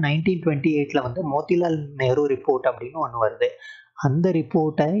அப்படின்னா 1928 வந்து மோதிலால் நேரு ரிப்போர்ட் அப்படின்னு ஒன்று வருது. அந்த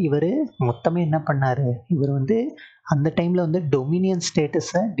ரிப்போர்ட்டை இவர் மொத்தமே என்ன பண்ணார், இவர் வந்து அந்த டைமில் வந்து டொமினியன்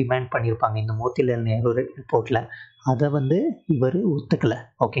ஸ்டேட்டஸை டிமாண்ட் பண்ணியிருப்பாங்க இந்த மோத்திலால் நேரு ரிப்போர்ட்டில். அதை வந்து இவர் ஒத்துக்கலை.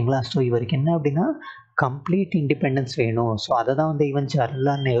 ஓகேங்களா. ஸோ இவருக்கு என்ன அப்படின்னா கம்ப்ளீட் இண்டிபெண்டன்ஸ் வேணும். ஸோ அதை தான் வந்து ஈவன்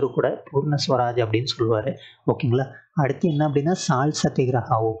ஜவஹர்லால் நேரு கூட பூர்ண ஸ்வராஜ் அப்படின்னு சொல்லுவார். ஓகேங்களா. அடுத்து என்ன அப்படின்னா சால்ட்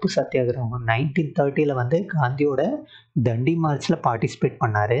சத்தியாகிரகா, உப்பு சத்தியாகிரகம் 1930 வந்து காந்தியோட தண்டி மார்ச்சில் பார்ட்டிசிபேட்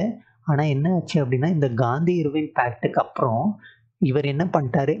பண்ணார். ஆனால் என்ன ஆச்சு அப்படின்னா இந்த காந்தி இர்வின் பேக்டுக்கு அப்புறம் இவர் என்ன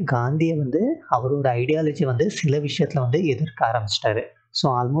பண்ணிட்டாரு, காந்தியை வந்து அவரோட ஐடியாலஜி வந்து சில விஷயத்தில் வந்து எதிர்க்க ஆரம்பிச்சிட்டாரு. ஸோ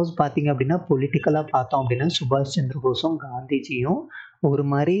ஆல்மோஸ்ட் பார்த்தீங்க அப்படின்னா பொலிட்டிக்கலாக பார்த்தோம் அப்படின்னா சுபாஷ் சந்திர போஸும் காந்திஜியும் ஒரு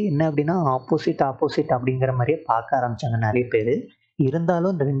மாதிரி என்ன அப்படின்னா ஆப்போசிட் அப்படிங்கிற மாதிரியே பார்க்க ஆரம்பித்தாங்க நிறைய பேர்.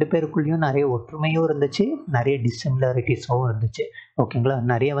 இருந்தாலும் ரெண்டு பேருக்குள்ளேயும் நிறைய ஒற்றுமையும் இருந்துச்சு, நிறைய டிசிமிலாரிட்டிஸும் இருந்துச்சு. ஓகேங்களா.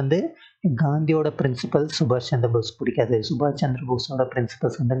 நிறைய வந்து காந்தியோட பிரின்சிபல் சுபாஷ் சந்திர போஸ் பிடிக்காது, சுபாஷ் சந்திர போஸோட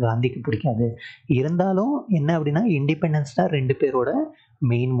பிரின்சிபல்ஸ் வந்து காந்திக்கு பிடிக்காது. இருந்தாலும் என்ன அப்படின்னா இண்டிபெண்டன்ஸ் தான் ரெண்டு பேரோட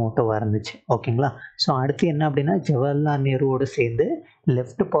மெயின் மோட்டோவாக இருந்துச்சு. ஓகேங்களா. ஸோ அடுத்து என்ன அப்படின்னா ஜவஹர்லால் நேருவோடு சேர்ந்து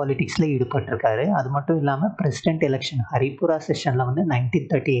லெஃப்ட் பாலிடிக்ஸில் ஈடுபட்டிருக்காரு. அது மட்டும் இல்லாமல் பிரசிடென்ட் எலெக்ஷன் ஹரிபுரா செஷனில் வந்து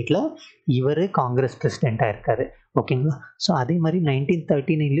 1938 இவர் காங்கிரஸ் பிரசிடெண்ட்டாக இருக்கார். ஓகேங்களா. ஸோ அதே மாதிரி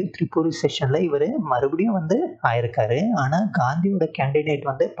 1939 திரிபுரி செஷனில் இவர் மறுபடியும் வந்து ஆயிருக்காரு. ஆனால் காந்தியோட கேண்டிடேட்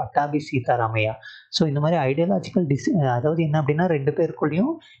வந்து பட்டாபி சீதாராமையா. ஸோ இந்த மாதிரி ஐடியாலஜிக்கல் அதாவது என்ன அப்படின்னா ரெண்டு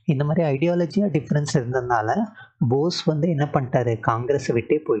பேருக்குள்ளேயும் இந்த மாதிரி ஐடியாலஜியாக டிஃப்ரென்ஸ் இருந்ததுனால போஸ் வந்து என்ன பண்ணிட்டாரு, காங்கிரஸை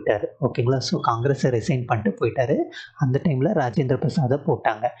விட்டே போயிட்டாரு. ஓகேங்களா. ஸோ காங்கிரஸை ரிசைன் பண்ணிட்டு போயிட்டாரு. அந்த டைமில் ராஜேந்திர பிரசாதை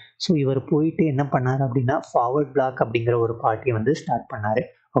போட்டாங்க. ஸோ இவர் போயிட்டு என்ன பண்ணார் அப்படின்னா ஃபார்வர்ட் பிளாக் அப்படிங்கிற ஒரு பார்ட்டியை வந்து ஸ்டார்ட் பண்ணார்.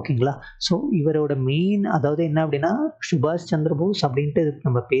 ஓகேங்களா. ஸோ இவரோட மெயின் அதாவது என்ன அப்படின்னா சுபாஷ் சந்திர போஸ் அப்படின்ட்டு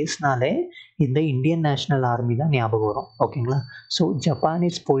நம்ம பேசினாலே இந்த இந்தியன் நேஷனல் ஆர்மி தான் ஞாபகம் வரும். ஓகேங்களா. ஸோ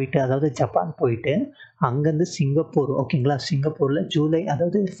ஜப்பானீஸ் போயிட்டு அதாவது ஜப்பான் போயிட்டு அங்கேருந்து சிங்கப்பூர், ஓகேங்களா, சிங்கப்பூரில் ஜூலை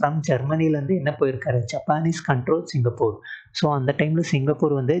அதாவது ஃப்ரம் ஜெர்மனிலேருந்து என்ன போயிருக்காரு, ஜப்பானீஸ் கண்ட்ரோல் சிங்கப்பூர். ஸோ அந்த டைமில்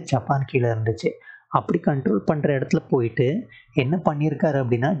சிங்கப்பூர் வந்து ஜப்பான் கீழே இருந்துச்சு. அப்படி கண்ட்ரோல் பண்ணுற இடத்துல போயிட்டு என்ன பண்ணியிருக்காரு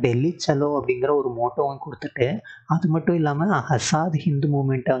அப்படின்னா டெல்லி சலோ அப்படிங்கிற ஒரு மோட்டோவும் கொடுத்துட்டு அது மட்டும் இல்லாமல் அசாத் ஹிந்து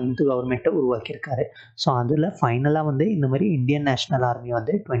மூமெண்ட்டை இந்து கவர்மெண்ட்டை உருவாக்கியிருக்காரு. ஸோ அதில் ஃபைனலாக வந்து இந்த மாதிரி இந்தியன் நேஷனல் ஆர்மி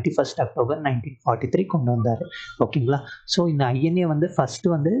வந்து 21 அக்டோபர் 1943 கொண்டு வந்தார். ஓகேங்களா. ஸோ இந்த ஐஎன்ஏ வந்து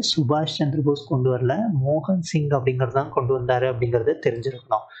ஃபஸ்ட்டு வந்து சுபாஷ் சந்திர போஸ் கொண்டு வரல, மோகன் சிங் அப்படிங்கிறது தான் கொண்டு வந்தார் அப்படிங்கிறத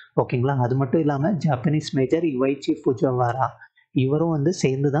தெரிஞ்சிருக்கணும். ஓகேங்களா. அது மட்டும் இல்லாமல் ஜாப்பனீஸ் மேஜர் யுவைச்சி ஃபுஜிவாரா இவரும் வந்து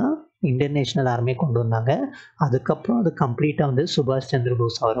சேர்ந்து தான் இந்தியன் நேஷனல் ஆர்மியை கொண்டு வந்தாங்க. அதுக்கப்புறம் அது கம்ப்ளீட்டாக வந்து சுபாஷ் சந்திர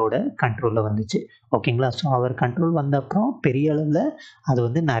போஸ் அவரோட கண்ட்ரோலில் வந்துச்சு. ஓகேங்களா. ஸோ அவர் கண்ட்ரோல் வந்த அப்புறம் பெரிய அளவில் அது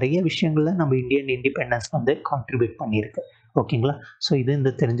வந்து நிறைய விஷயங்களில் நம்ம இந்தியன் இண்டிபெண்டன்ஸ் வந்து கான்ட்ரிபியூட் பண்ணியிருக்கு. ஓகேங்களா. ஸோ இது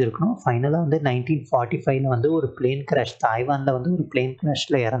இந்த தெரிஞ்சிருக்கணும். ஃபைனலாக வந்து 1945 வந்து ஒரு பிளேன் கிராஷ், தாய்வானில் வந்து ஒரு பிளேன்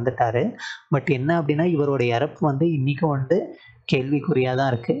கிராஷில் இறந்துட்டார். பட் என்ன அப்படின்னா இவரோட இறப்பு வந்து இன்றைக்கும் வந்து கேள்விக்குறியாக தான்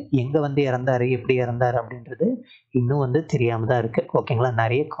இருக்குது. எங்கே வந்து இறந்தார், எப்படி இறந்தார் அப்படின்றது இன்னும் வந்து தெரியாமல் தான் இருக்குது. ஓகேங்களா.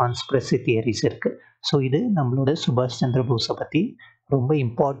 நிறைய கான்ஸ்பிரசி தியரிஸ் இருக்குது. ஸோ இது நம்மளோட சுபாஷ் சந்திர போஸை பற்றி ரொம்ப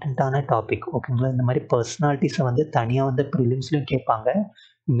இம்பார்ட்டண்ட்டான டாபிக். ஓகேங்களா. இந்த மாதிரி பர்சனாலிட்டிஸை வந்து தனியாக வந்து ப்ரிலிம்ஸ்லையும் கேட்பாங்க,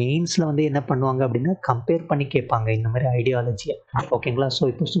 மெயின்ஸில் வந்து என்ன பண்ணுவாங்க அப்படின்னா கம்பேர் பண்ணி கேட்பாங்க இந்த மாதிரி ஐடியாலஜியை. ஓகேங்களா. ஸோ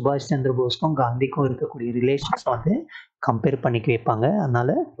இப்போ சுபாஷ் சந்திர போஸ்க்கும் காந்திக்கும் இருக்கக்கூடிய ரிலேஷன்ஸ் வந்து கம்பேர் பண்ணி கேட்பாங்க.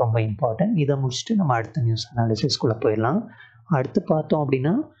 அதனால் ரொம்ப இம்பார்ட்டன்ட். இதை முடிச்சுட்டு நம்ம அடுத்த நியூஸ் அனாலிசிஸ்குள்ளே போயிடலாம். அடுத்து பார்த்தோம்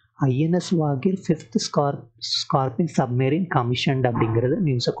அப்படின்னா INS Vagir 5th ஸ்கார்பின் submarine commissioned அப்படிங்கிறது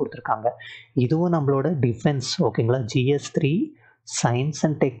நியூஸை கொடுத்துருக்காங்க. இதுவும் நம்மளோட டிஃபென்ஸ். ஓகேங்களா. GS3 சயின்ஸ்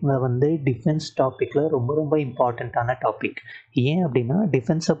அண்ட் டெக்கில் வந்து டிஃபென்ஸ் டாப்பிக்கில் ரொம்ப ரொம்ப இம்பார்ட்டண்ட்டான டாபிக். ஏன் அப்படின்னா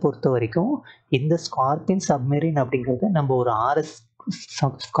டிஃபென்ஸை பொறுத்த வரைக்கும் இந்த ஸ்கார்பின் சப்மெரின் அப்படிங்கிறது நம்ம ஒரு 6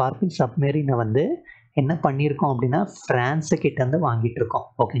 ஸ்கார்பின் சப்மெரினை வந்து என்ன பண்ணியிருக்கோம் அப்படின்னா ஃப்ரான்ஸுக்கிட்டேருந்து வாங்கிட்டு இருக்கோம்.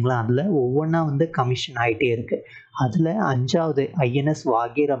 ஓகேங்களா. அதில் ஒவ்வொன்றா வந்து கமிஷன் ஆகிட்டே இருக்குது. அதில் 5வது ஐஎன்எஸ்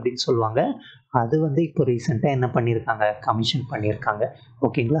வாகிர் அப்படின்னு சொல்லுவாங்க, அது வந்து இப்போ ரீசெண்டாக என்ன பண்ணியிருக்காங்க, கமிஷன் பண்ணியிருக்காங்க.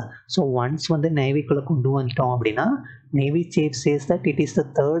 ஓகேங்களா. ஸோ ஒன்ஸ் வந்து நேவிக்குள்ளே கொண்டு வந்துட்டோம் அப்படின்னா navy chief says that it is the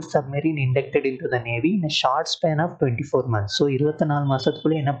 3rd submarine inducted in to the navy in a short span of 24 months. So 24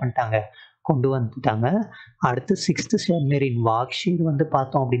 மாதத்துக்குள்ளே என்ன பண்ணிட்டாங்க, கொண்டு வந்துட்டாங்க. அடுத்து 6th சப்மெரின் வாக்ஷீர் வந்து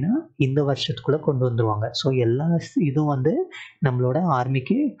பார்த்தோம் அப்படின்னா இந்த வருஷத்துக்குள்ளே கொண்டு வந்துடுவாங்க. ஸோ எல்லா இதுவும் வந்து நம்மளோட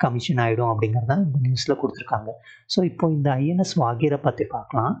ஆர்மிக்கு கமிஷன் ஆகிடும் அப்படிங்கிறது தான் இந்த நியூஸில் கொடுத்துருக்காங்க. ஸோ இப்போ இந்த ஐஎன்எஸ் வாகிரை பற்றி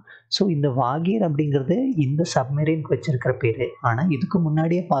பார்க்கலாம். ஸோ இந்த வாகிர் அப்படிங்கிறது இந்த சப்மெரினுக்கு வச்சிருக்கிற பேர். ஆனால் இதுக்கு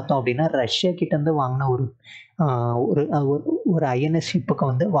முன்னாடியே பார்த்தோம் அப்படின்னா ரஷ்யா கிட்டேருந்து வாங்கின ஒரு ஐஎன்எஸ் ஷிப்புக்கு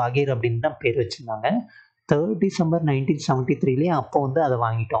வந்து வாகிர் அப்படின்னு தான் பேர் வச்சுருந்தாங்க. 3rd டிசம்பர் 1973 அப்போ வந்து அதை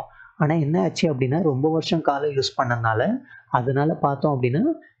வாங்கிட்டோம். ஆனால் என்ன ஆச்சு அப்படின்னா ரொம்ப வருஷம் காலம் யூஸ் பண்ணனால அதனால பார்த்தோம் அப்படின்னா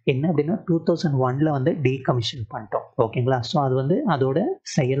என்ன அப்படின்னா 2001 வந்து டீகமிஷன் பண்ணிட்டோம் ஓகேங்களா. ஸோ அது வந்து அதோட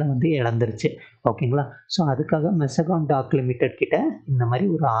செயலை வந்து இழந்துருச்சு ஓகேங்களா. ஸோ அதுக்காக மெசகான் டாக் லிமிடெட் கிட்ட இந்த மாதிரி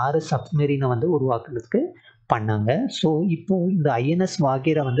ஒரு 6 சப்மெரினை வந்து உருவாக்குறதுக்கு பண்ணாங்க. ஸோ இப்போ இந்த ஐஎன்எஸ்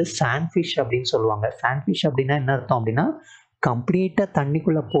வாகீரை வந்து சாண்ட்ஃபிஷ் அப்படின்னு சொல்லுவாங்க. சாண்ட்ஃபிஷ் அப்படின்னா என்ன அர்த்தம் அப்படின்னா கம்ப்ளீட்டாக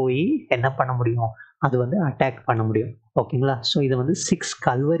தண்ணிக்குள்ளே போய் என்ன பண்ண முடியும், அது வந்து அட்டாக் பண்ண முடியும் ஓகேங்களா. ஸோ இது வந்து 6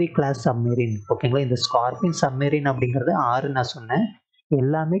 கல்வரி கிளாஸ் சப்மெரின் ஓகேங்களா. இந்த ஸ்கார்பின் சப்மெரின் அப்படிங்கிறது 6 நான் சொன்னேன்,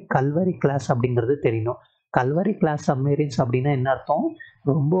 எல்லாமே கல்வரி கிளாஸ் அப்படிங்கிறது தெரியணும். கல்வரி கிளாஸ் சப்மெரின்ஸ் அப்படின்னா என்ன அர்த்தம்,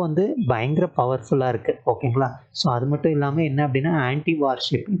 ரொம்ப வந்து பயங்கர பவர்ஃபுல்லாக இருக்குது ஓகேங்களா. ஸோ அது மட்டும் இல்லாமல் என்ன அப்படின்னா ஆன்டி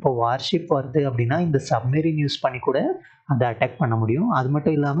வார்ஷிப், இப்போ வார்ஷிப் வருது அப்படின்னா இந்த சப்மெரின் யூஸ் பண்ணி கூட அதை அட்டாக் பண்ண முடியும். அது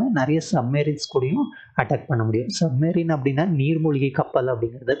மட்டும் இல்லாமல் நிறைய சப்மெரின்ஸ் கூடயும் அட்டாக் பண்ண முடியும். சப்மெரின் அப்படின்னா நீர்மூழ்கி கப்பல்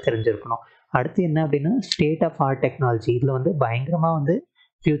அப்படிங்கிறத தெரிஞ்சிருக்கணும். அடுத்து என்ன அப்படின்னா ஸ்டேட் ஆஃப் ஆர்ட் டெக்னாலஜி, இதில் வந்து பயங்கரமாக வந்து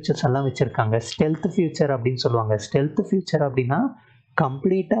ஃபியூச்சர்ஸ் எல்லாம் வச்சுருக்காங்க. ஸ்டெல்த் ஃபியூச்சர் அப்படின்னு சொல்லுவாங்க. ஸ்டெல்த் ஃபியூச்சர் அப்படின்னா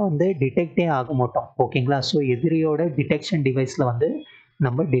கம்ப்ளீட்டாக வந்து டிடெக்டே ஆக மாட்டோம் ஓகேங்களா. ஸோ எதிரியோட டிடெக்ஷன் டிவைஸில் வந்து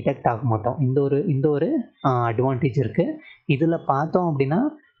நம்ம டிடெக்ட் ஆக மாட்டோம். இந்த ஒரு அட்வான்டேஜ் இருக்குது. இதில் பார்த்தோம் அப்படின்னா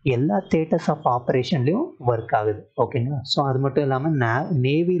எல்லா ஸ்டேட்டஸ் ஆஃப் ஆப்ரேஷன்லேயும் ஒர்க் ஆகுது ஓகேங்களா. ஸோ அது மட்டும் இல்லாமல்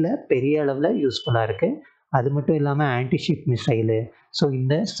நேவியில் பெரிய அளவில் யூஸ்ஃபுல்லாக இருக்குது. அது மட்டும் இல்லாமல் ஆன்டிஷிப் மிசைலு, ஸோ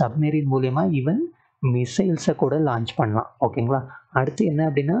இந்த சப்மெரின் மூலயமா ஈவன் மிசைல்ஸை கூட லான்ச் பண்ணலாம் ஓகேங்களா. அடுத்து என்ன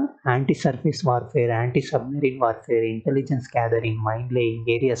அப்படின்னா anti surface warfare, anti submarine warfare, intelligence gathering, mind laying,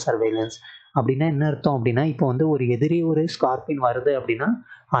 area surveillance. அப்படின்னா என்ன அர்த்தம் அப்படின்னா இப்போ வந்து ஒரு எதிரி ஒரு ஸ்கார்பின் வருது அப்படின்னா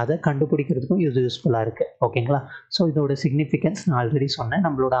அதை கண்டுபிடிக்கிறதுக்கும் இது யூஸ்ஃபுல்லாக இருக்குது ஓகேங்களா. ஸோ இதோட சிக்னிஃபிகன்ஸ் நான் ஆல்ரெடி சொன்னேன்,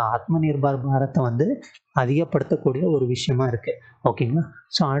 நம்மளோட ஆத்ம நிர்பார் பாரத்தை வந்து அதிகப்படுத்தக்கூடிய ஒரு விஷயமா இருக்குது ஓகேங்களா.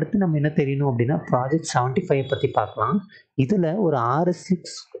 ஸோ அடுத்து நம்ம என்ன தெரியணும் அப்படின்னா ப்ராஜெக்ட் 75 பற்றி பார்க்கலாம். இதில் ஒரு 6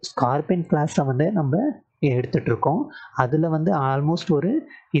 ஸ்கார்பின் கிளாஸை வந்து நம்ம எடுத்துகிட்ருக்கோம். அதில் வந்து ஆல்மோஸ்ட் ஒரு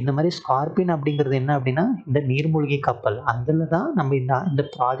இந்த மாதிரி ஸ்கார்பின் அப்படிங்கிறது என்ன அப்படின்னா இந்த நீர்மூழ்கி கப்பல், அதில் தான் நம்ம இந்த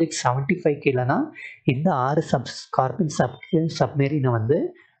ப்ராஜெக்ட் 75 கீழே தான் இந்த 6 ஸ்கார்பின் சப்மெரினை வந்து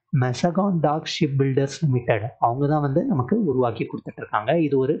Mazagon talk ship filters limited அவங்க தான் வந்து நமக்கு உருவாக்கி கொடுத்துட்ருக்காங்க.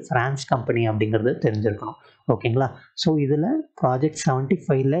 இது ஒரு ஃப்ரான்ஸ் கம்பெனி அப்படிங்கிறது தெரிஞ்சிருக்கணும் ஓகேங்களா. ஸோ இதில் ப்ராஜெக்ட்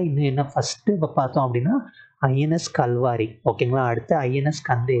 75ல் இன்னும் என்ன ஃபஸ்ட்டு இப்போ பார்த்தோம் அப்படின்னா ஐஎன்எஸ் கல்வாரி ஓகேங்களா. அடுத்து ஐஎன்எஸ்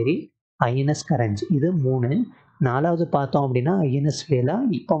கந்தேரி, ஐஎன்எஸ் கரஞ்ச், இது 3. 4வது பார்த்தோம் அப்படின்னா ஐஎன்எஸ் வேலா,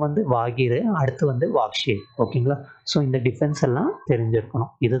 இப்போ வந்து வாகீர், அடுத்து வந்து வாக்ஷீர் ஓகேங்களா. ஸோ இந்த டிஃபென்ஸ் எல்லாம்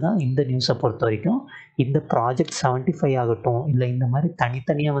தெரிஞ்சிருக்கணும். இதுதான் இந்த நியூஸை பொறுத்த வரைக்கும். இந்த ப்ராஜெக்ட் 75 ஆகட்டும் இல்லை இந்த மாதிரி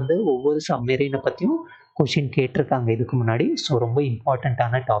தனித்தனியாக வந்து ஒவ்வொரு சப்மெரினை பற்றியும் கொஷின் கேட்டிருக்காங்க இதுக்கு முன்னாடி. ஸோ ரொம்ப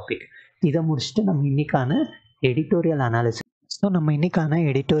இம்பார்ட்டண்ட்டான டாபிக். இதை முடிச்சுட்டு நம்ம இன்னைக்கான எடிட்டோரியல் அனாலிசிஸ். ஸோ நம்ம இன்னைக்கான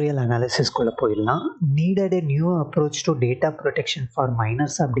எடிட்டோரியல் அனாலிசிஸ்குள்ளே போயிடலாம். Needed a new approach to data protection for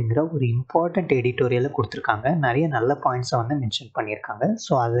miners அப்படிங்கிற ஒரு இம்பார்ட்டண்ட் எடிட்டோரியலை கொடுத்துருக்காங்க. நிறைய நல்ல பாயிண்ட்ஸை வந்து மென்ஷன் பண்ணியிருக்காங்க.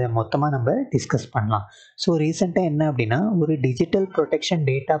 ஸோ அதை மொத்தமாக நம்ம டிஸ்கஸ் பண்ணலாம். ஸோ ரீசெண்டாக என்ன அப்படின்னா ஒரு digital protection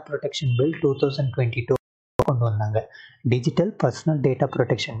data protection bill 2022 கொண்டு வந்தாங்க. Digital personal data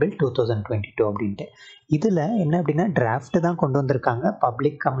protection bill 2022 அப்படின்ட்டு. இதில் என்ன அப்படின்னா டிராஃப்ட் தான் கொண்டு வந்திருக்காங்க,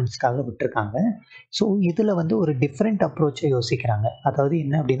 பப்ளிக் கமெண்ட்ஸ்க்காக விட்டுருக்காங்க. ஸோ இதில் வந்து ஒரு டிஃப்ரெண்ட் அப்ரோச்சை யோசிக்கிறாங்க. அதாவது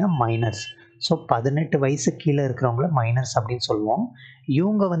என்ன அப்படின்னா மைனர்ஸ், ஸோ 18 வயசு கீழே இருக்கிறவங்கள மைனர்ஸ் அப்படின்னு சொல்லுவோம்.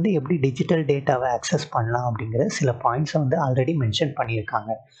 இவங்க வந்து எப்படி டிஜிட்டல் டேட்டாவை ஆக்சஸ் பண்ணலாம் அப்படிங்கிற சில பாயிண்ட்ஸை வந்து ஆல்ரெடி மென்ஷன்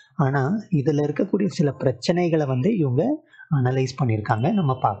பண்ணியிருக்காங்க. ஆனால் இதில் இருக்கக்கூடிய சில பிரச்சனைகளை வந்து இவங்க அனலைஸ் பண்ணியிருக்காங்க,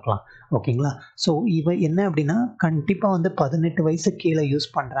 நம்ம பார்க்கலாம் ஓகேங்களா. ஸோ என்ன அப்படின்னா கண்டிப்பாக வந்து 18 வயசு கீழே யூஸ்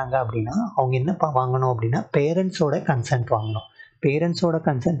பண்ணுறாங்க அப்படின்னா அவங்க என்ன வாங்கணும் அப்படின்னா பேரண்ட்ஸோட கன்சென்ட் வாங்கணும். பேரண்ட்ஸோட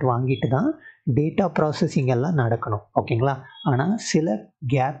கன்சென்ட் வாங்கிட்டு தான் டேட்டா ப்ராசஸிங் எல்லாம் நடக்கணும் ஓகேங்களா. ஆனால் சில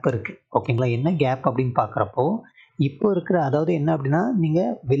கேப் இருக்குது ஓகேங்களா. என்ன கேப் அப்படின்னு பார்க்குறப்போ இப்போ இருக்கிற அதாவது என்ன அப்படின்னா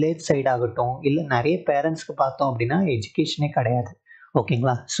நீங்கள் வில்லேஜ் சைடு ஆகட்டும் இல்லை நிறைய பேரண்ட்ஸ்க்கு பார்த்தோம் அப்படின்னா எஜுகேஷனே கிடையாது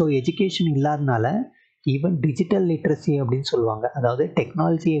ஓகேங்களா. ஸோ எஜுகேஷன் இல்லாதனால ஈவன் டிஜிட்டல் லிட்ரஸி அப்படின்னு சொல்லுவாங்க, அதாவது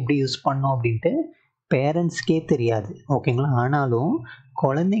டெக்னாலஜி எப்படி யூஸ் பண்ணோம் அப்படின்ட்டு பேரண்ட்ஸ்க்கே தெரியாது ஓகேங்களா. ஆனாலும்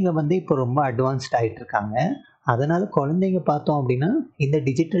குழந்தைங்க வந்து இப்போ ரொம்ப அட்வான்ஸ்ட் ஆகிட்டு இருக்காங்க. அதனால் குழந்தைங்க பார்த்தோம் அப்படின்னா இந்த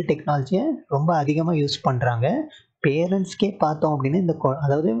டிஜிட்டல் டெக்னாலஜியை ரொம்ப அதிகமாக யூஸ் பண்ணுறாங்க. பேரண்ட்ஸ்க்கே பார்த்தோம் அப்படின்னா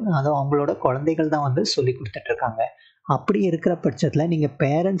அதாவது அவங்களோட குழந்தைகள் தான் வந்து சொல்லி கொடுத்துட்ருக்காங்க. அப்படி இருக்கிற பட்சத்தில் நீங்கள்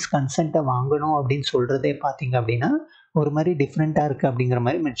பேரண்ட்ஸ் கன்சென்ட்டை வாங்கணும் அப்படின்னு சொல்கிறதே பார்த்தீங்க அப்படின்னா ஒரு மாதிரி டிஃப்ரெண்ட்டாக இருக்குது அப்படிங்கிற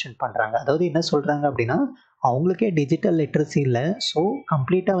மாதிரி மென்ஷன் பண்ணுறாங்க. அதாவது என்ன சொல்கிறாங்க அப்படின்னா அவங்களுக்கே டிஜிட்டல் லிட்ரஸி இல்லை. ஸோ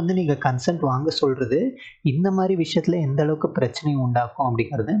கம்ப்ளீட்டாக வந்து நீங்கள் கன்சென்ட் வாங்க சொல்கிறது இந்த மாதிரி விஷயத்தில் எந்த அளவுக்கு பிரச்சனை உண்டாக்கும்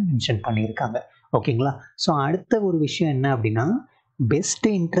அப்படிங்கிறத மென்ஷன் பண்ணியிருக்காங்க ஓகேங்களா. ஸோ அடுத்த ஒரு விஷயம் என்ன அப்படின்னா best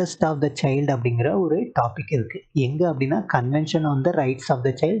interest of the child அப்படிங்கிற ஒரு டாபிக் இருக்குது. எங்கே அப்படின்னா convention on the rights of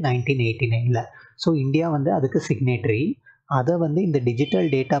the child 1989ல். So India வந்து அதுக்கு சிக்னேட்டரி. அதை வந்து இந்த டிஜிட்டல்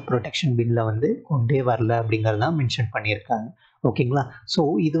டேட்டா ப்ரொடெக்ஷன் பில்லில் வந்து கொண்டே வரல அப்படிங்கிறதான் மென்ஷன் பண்ணியிருக்காங்க. ஓகேங்களா. ஸோ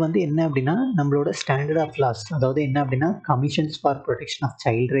இது வந்து என்ன அப்படின்னா நம்மளோட ஸ்டாண்டர்ட் ஆஃப் லாஸ், அதாவது என்ன அப்படின்னா commissions for protection of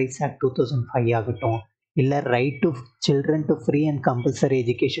child rights act 2005 ஆகட்டும், இல்லை right to children to free and compulsory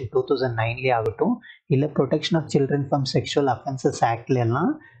education 2009 ஆகட்டும், இல்லை protection of children from sexual offences ஆக்ட்ல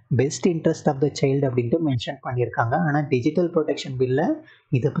எல்லாம் best interest of the child அப்படின்ட்டு மென்ஷன் பண்ணியிருக்காங்க. ஆனால் டிஜிட்டல் ப்ரொடெக்ஷன் பில்ல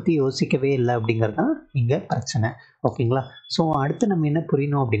இதை பற்றி யோசிக்கவே இல்லை அப்படிங்கிறது தான் இங்கே பிரச்சனை. ஓகேங்களா. ஸோ அடுத்து நம்ம என்ன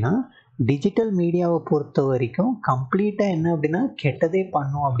புரியணும் அப்படின்னா டிஜிட்டல் மீடியாவை பொறுத்த வரைக்கும் கம்ப்ளீட்டாக என்ன அப்படின்னா கெட்டதே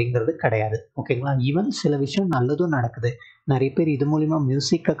பண்ணும் அப்படிங்கிறது கிடையாது. ஓகேங்களா. ஈவன் சில விஷயம் நல்லதும் நடக்குது. நிறைய பேர் இது மூலிமா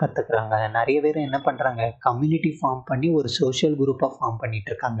மியூசிக்கை கற்றுக்குறாங்க. நிறைய பேர் என்ன பண்ணுறாங்க, கம்யூனிட்டி ஃபார்ம் பண்ணி ஒரு சோஷியல் குரூப்பாக ஃபார்ம்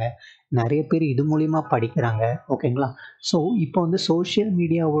பண்ணிட்டு இருக்காங்க. நிறைய பேர் இது மூலிமா படிக்கிறாங்க. ஓகேங்களா. ஸோ இப்போ வந்து சோஷியல்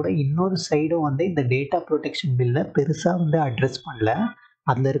மீடியாவோட இன்னொரு சைடும் வந்து இந்த டேட்டா ப்ரொடெக்ஷன் பில்லை பெருசாக வந்து அட்ரஸ் பண்ணல.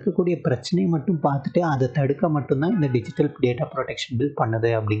 அதில் இருக்கக்கூடிய பிரச்சனையை மட்டும் பார்த்துட்டு அதை தடுக்க மட்டும்தான் இந்த டிஜிட்டல் டேட்டா ப்ரொடெக்ஷன் பில் பண்ணுது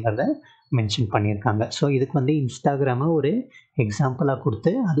அப்படிங்கிறத மென்ஷன் பண்ணியிருக்காங்க. ஸோ இதுக்கு வந்து இன்ஸ்டாகிராமை ஒரு எக்ஸாம்பிளாக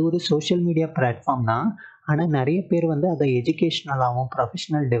கொடுத்து அது ஒரு சோஷியல் மீடியா பிளாட்ஃபார்ம் தான். ஆனால் நிறைய பேர் வந்து அதை எஜுகேஷ்னலாகவும்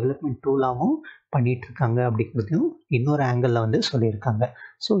ப்ரொஃபஷனல் டெவலப்மெண்ட் டூலாகவும் பண்ணிகிட்ருக்காங்க அப்படிங்கிறதையும் இன்னொரு ஆங்கிளில் வந்து சொல்லியிருக்காங்க.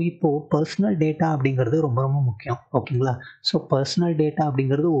 ஸோ இப்போது பர்சனல் டேட்டா அப்படிங்கிறது ரொம்ப ரொம்ப முக்கியம். ஓகேங்களா. ஸோ பர்சனல் டேட்டா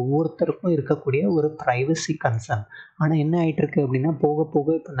அப்படிங்கிறது ஒவ்வொருத்தருக்கும் இருக்கக்கூடிய ஒரு ப்ரைவசி கன்சர்ன். ஆனால் என்ன ஆகிட்டு இருக்கு அப்படின்னா போக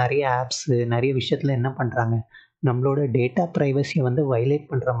போக இப்போ நிறைய ஆப்ஸு நிறைய விஷயத்தில் என்ன பண்ணுறாங்க, நம்மளோட டேட்டா ப்ரைவசியை வந்து வயலேட்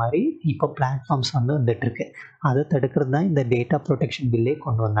பண்ணுற மாதிரி இப்போ பிளாட்ஃபார்ம்ஸ் வந்து வந்துட்டுருக்கு. அதை தடுக்கிறது தான் இந்த டேட்டா ப்ரொடெக்ஷன் பில்லே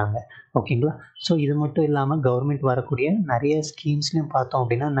கொண்டு வந்தாங்க. ஓகேங்களா. ஸோ இது மட்டும் இல்லாமல் கவர்மெண்ட் வரக்கூடிய நிறைய ஸ்கீம்ஸ்லையும் பார்த்தோம்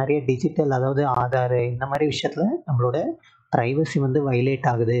அப்படின்னா நிறைய டிஜிட்டல், அதாவது ஆதார் இந்த மாதிரி விஷயத்தில் நம்மளோட ப்ரைவசி வந்து வயலேட்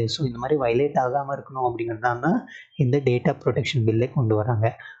ஆகுது. ஸோ இந்த மாதிரி வயலேட் ஆகாமல் இருக்கணும் அப்படிங்கிறது தான் இந்த டேட்டா ப்ரொடெக்ஷன் பில்லே கொண்டு வராங்க.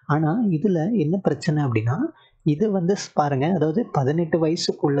 ஆனால் இதில் என்ன பிரச்சனை அப்படின்னா இது வந்து பாருங்கள், அதாவது 18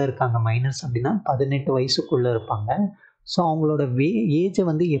 வயசுக்குள்ளே இருக்காங்க மைனர்ஸ் அப்படின்னா 18 வயசுக்குள்ளே இருப்பாங்க. ஸோ அவங்களோட ஏஜை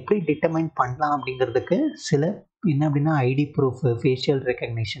வந்து எப்படி டிட்டர்மைன் பண்ணலாம் அப்படிங்கிறதுக்கு சில என்ன அப்படின்னா ஐடி ப்ரூஃப், ஃபேஷியல்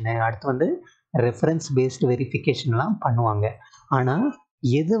ரெக்கக்னிஷனு, அடுத்து வந்து ரெஃபரன்ஸ் பேஸ்டு வெரிஃபிகேஷன்லாம் பண்ணுவாங்க. ஆனால்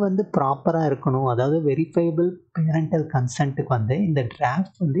எது வந்து ப்ராப்பராக இருக்கணும், அதாவது வெரிஃபைபிள் பேரண்டல் கன்சென்ட்டுக்கு வந்து இந்த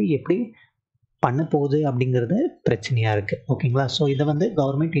டிராஃப்ட் வந்து எப்படி பண்ண போகுது அப்படிங்கிறது பிரச்சனையாக இருக்குது. ஓகேங்களா. ஸோ இதை வந்து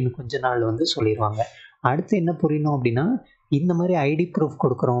கவர்மெண்ட் இன்னும் கொஞ்ச நாள் வந்து சொல்லிடுவாங்க. அடுத்து என்ன புரியணும் அப்படின்னா இந்த மாதிரி ஐடி ப்ரூஃப்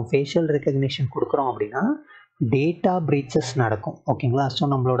கொடுக்குறோம், ஃபேஷியல் ரெக்கக்னிஷன் கொடுக்குறோம் அப்படின்னா டேட்டா பிரீச்சஸ் நடக்கும். ஓகேங்களா. ஸோ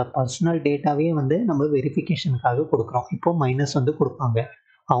நம்மளோட பர்சனல் டேட்டாவே வந்து நம்ம வெரிஃபிகேஷனுக்காக கொடுக்குறோம். இப்போது மைனஸ் வந்து கொடுப்பாங்க,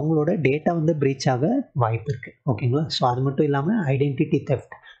 அவங்களோட டேட்டா வந்து பிரீச் ஆக வாய்ப்பு இருக்குது. ஓகேங்களா. ஸோ அது மட்டும் இல்லாமல் ஐடென்டிட்டி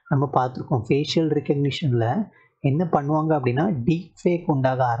தெஃப்ட் நம்ம பார்த்துருக்கோம். ஃபேஷியல் ரெக்கக்னிஷனில் என்ன பண்ணுவாங்க அப்படின்னா டீப் ஃபேக்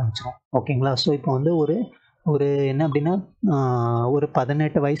உண்டாக ஆரம்பிச்சிடும். ஓகேங்களா. ஸோ இப்போ வந்து ஒரு என்ன அப்படின்னா ஒரு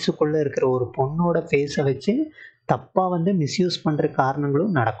 18 வயசுக்குள்ளே இருக்கிற ஒரு பொண்ணோட ஃபேஸை வச்சு தப்பாக வந்து மிஸ்யூஸ் பண்ணுற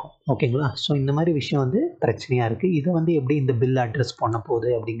காரணங்களும் நடக்கும். ஓகேங்களா. ஸோ இந்த மாதிரி விஷயம் வந்து பிரச்சனையாக இருக்குது. இதை வந்து எப்படி இந்த பில் அட்ரஸ் பண்ண போகுது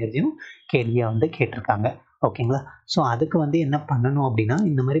அப்படிங்கிறதையும் கேள்வியாக வந்து கேட்டிருக்காங்க. ஓகேங்களா. ஸோ அதுக்கு வந்து என்ன பண்ணணும் அப்படின்னா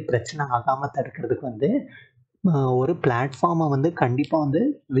இந்த மாதிரி பிரச்சனை ஆகாமல் தடுக்கிறதுக்கு வந்து ஒரு பிளாட்ஃபார்மை வந்து கண்டிப்பாக வந்து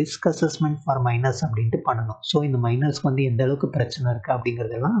ரிஸ்க் அசஸ்மெண்ட் ஃபார் மைனர்ஸ் அப்படின்ட்டு பண்ணணும். ஸோ இந்த மைனர்ஸ்க்கு வந்து எந்த அளவுக்கு பிரச்சனை இருக்குது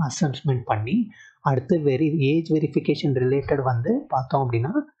அப்படிங்கிறதெல்லாம் அசஸ்மெண்ட் பண்ணி அடுத்து ஏஜ் வெரிஃபிகேஷன் ரிலேட்டட் வந்து பார்த்தோம்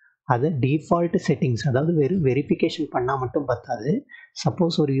அப்படின்னா அதை டிஃபால்ட் செட்டிங்ஸ், அதாவது வெறும் வெரிஃபிகேஷன் பண்ணால் மட்டும் பத்தாது.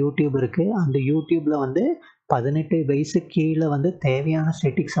 சப்போஸ் ஒரு யூடியூப் இருக்குது, அந்த யூடியூப்பில் வந்து 18 வயசு கீழே வந்து தேவையான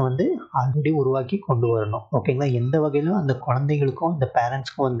செட்டிங்ஸை வந்து ஆல்ரெடி உருவாக்கி கொண்டு வரணும். ஓகேங்களா. எந்த வகையிலும் அந்த குழந்தைங்களுக்கும் அந்த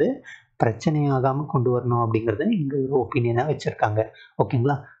பேரண்ட்ஸ்க்கும் வந்து பிரச்சனையாகாமல் கொண்டு வரணும் அப்படிங்கிறத இங்கே ஒரு ஒப்பீனியனாக வச்சுருக்காங்க.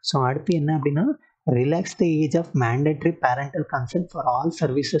 ஓகேங்களா. ஸோ அடுத்து என்ன அப்படின்னா relax the age of mandatory parental consent for all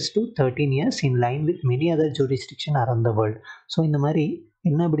services to 13 years in line with many other jurisdiction around the world. So இந்த மாதிரி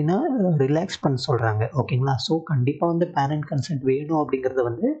என்ன அப்படின்னா ரிலாக்ஸ் பண்ண சொல்கிறாங்க. ஓகேங்களா. ஸோ கண்டிப்பாக வந்து பேரண்ட் கன்சென்ட் வேணும் அப்படிங்கிறத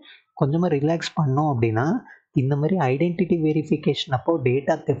வந்து கொஞ்சமாக ரிலாக்ஸ் பண்ணோம் அப்படின்னா இந்த மாதிரி ஐடென்டிட்டி வெரிஃபிகேஷன் அப்போ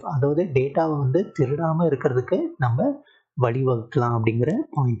டேட்டா அதாவது டேட்டாவை வந்து திருடாமல் இருக்கிறதுக்கு நம்ம வழிவகுக்கலாம் அப்படிங்கிற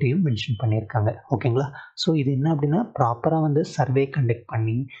பாயிண்ட்டையும் மென்ஷன் பண்ணியிருக்காங்க. ஓகேங்களா. ஸோ இது என்ன அப்படின்னா ப்ராப்பராக வந்து சர்வே கண்டக்ட்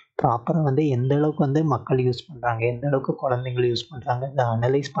பண்ணி ப்ராப்பராக வந்து எந்த அளவுக்கு வந்து மக்கள் யூஸ் பண்ணுறாங்க, எந்த அளவுக்கு குழந்தைங்கள் யூஸ் பண்ணுறாங்க, இதை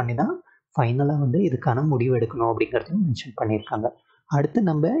அனலைஸ் பண்ணி தான் ஃபைனலாக வந்து இதுக்கான முடிவு எடுக்கணும் அப்படிங்கிறதையும் மென்ஷன் பண்ணியிருக்காங்க. அடுத்து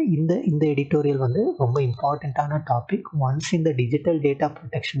நம்ம இந்த எடிட்டோரியல் வந்து ரொம்ப இம்பார்ட்டண்ட்டான டாபிக். ஒன்ஸ் இந்த டிஜிட்டல் டேட்டா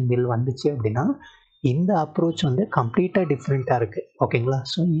ப்ரொடெக்ஷன் பில் வந்துச்சு அப்படின்னா இந்த அப்ரோச் வந்து கம்ப்ளீட்டாக டிஃப்ரெண்ட்டாக இருக்குது. ஓகேங்களா.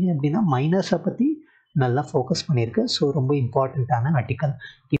 ஸோ ஏன் அப்படின்னா மைனர்ஸை பற்றி நல்லா ஃபோக்கஸ் பண்ணியிருக்கு. ஸோ ரொம்ப இம்பார்ட்டண்ட்டான ஆர்டிக்கல்.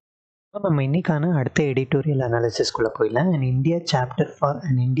 நம்ம இன்னைக்கான அடுத்த எடிட்டோரியல் அனாலிசிஸ்குள்ளே போயிடலாம். India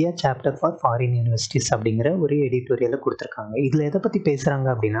chapter for foreign universities அப்படிங்கிற ஒரு எடிட்டோரியலை கொடுத்துருக்காங்க. இதில் எதை பற்றி பேசுகிறாங்க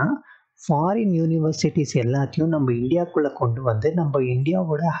அப்படின்னா ஃபாரின் யூனிவர்சிட்டிஸ் எல்லாத்தையும் நம்ம இந்தியாவுக்குள்ளே கொண்டு வந்து நம்ம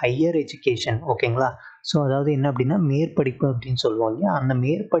இந்தியாவோட ஹையர் எஜுகேஷன், ஓகேங்களா. ஸோ அதாவது என்ன அப்படின்னா மேற்படிப்பு அப்படின்னு சொல்லுவோம் இல்லையா, அந்த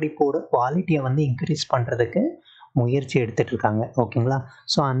மேற்படிப்போட குவாலிட்டியை வந்து இன்க்ரீஸ் பண்ணுறதுக்கு முயற்சி எடுத்துகிட்டு இருக்காங்க. ஓகேங்களா?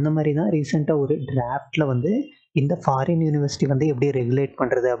 ஸோ அந்த மாதிரி தான் ரீசெண்டாக ஒரு டிராஃப்டில் வந்து இந்த ஃபாரின் யூனிவர்சிட்டி வந்து எப்படி ரெகுலேட்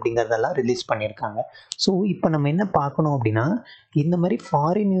பண்ணுறது அப்படிங்கிறதெல்லாம் ரிலீஸ் பண்ணியிருக்காங்க. ஸோ இப்போ நம்ம என்ன பார்க்கணும் அப்படின்னா, இந்த மாதிரி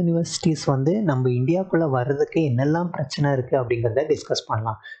ஃபாரின் யூனிவர்சிட்டிஸ் வந்து நம்ம இந்தியாவுக்குள்ளே வர்றதுக்கு என்னெல்லாம் பிரச்சனை இருக்குது அப்படிங்கிறத டிஸ்கஸ்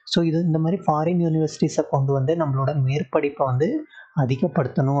பண்ணலாம். ஸோ இந்த மாதிரி ஃபாரின் யூனிவர்சிட்டிஸை கொண்டு வந்து நம்மளோட மேற்படிப்பை வந்து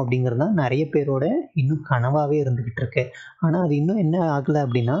அதிகப்படுத்தணும் அப்படிங்கிறது தான் நிறைய பேரோட இன்னும் கனவாகவே இருந்துக்கிட்டு இருக்கு. ஆனால் அது இன்னும் என்ன ஆகலை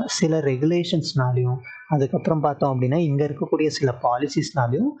அப்படின்னா, சில ரெகுலேஷன்ஸ்னாலையும் அதுக்கப்புறம் பார்த்தோம் அப்படின்னா இங்கே இருக்கக்கூடிய சில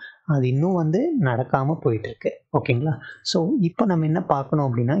பாலிசிஸ்னாலையும் அது இன்னும் வந்து நடக்காமல் போயிட்டுருக்கு. ஓகேங்களா? ஸோ இப்போ நம்ம என்ன பார்க்கணும்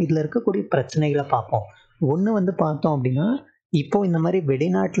அப்படின்னா, இதில் இருக்கக்கூடிய பிரச்சனைகளை பார்ப்போம். ஒன்று வந்து பார்த்தோம் அப்படின்னா, இப்போ இந்த மாதிரி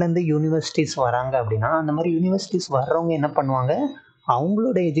வெளிநாட்டிலேருந்து யூனிவர்சிட்டிஸ் வராங்க அப்படின்னா, அந்த மாதிரி யூனிவர்சிட்டிஸ் வர்றவங்க என்ன பண்ணுவாங்க,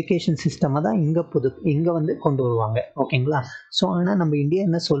 அவங்களோட எஜுகேஷன் சிஸ்டமை தான் இங்கே வந்து கொண்டு வருவாங்க. ஓகேங்களா? ஸோ ஆனால் நம்ம இந்தியா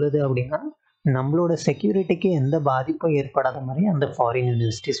என்ன சொல்லுது அப்படின்னா, நம்மளோட செக்யூரிட்டிக்கு எந்த பாதிப்பும் ஏற்படாத மாதிரி அந்த ஃபாரின்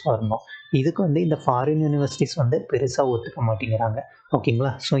யூனிவர்சிட்டிஸ் வரணும். இதுக்கு வந்து இந்த ஃபாரின் யூனிவர்சிட்டிஸ் வந்து பெருசாக ஒத்துக்க மாட்டேங்கிறாங்க.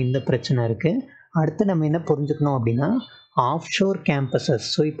 ஓகேங்களா? ஸோ இந்த பிரச்சனை இருக்குது. அடுத்து நம்ம என்ன புரிஞ்சுக்கணும் அப்படின்னா, ஆஃப்ஷோர் கேம்பஸஸ்.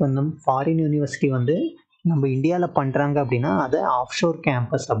 ஸோ இப்போ இந்த ஃபாரின் யூனிவர்சிட்டி வந்து நம்ம இந்தியாவில் பண்ணுறாங்க அப்படின்னா அதை ஆஃப்ஷோர்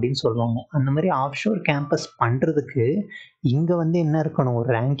கேம்பஸ் அப்படின்னு சொல்லுவாங்க. அந்த மாதிரி ஆஃப்ஷோர் கேம்பஸ் பண்ணுறதுக்கு இங்கே வந்து என்ன இருக்கணும், ஒரு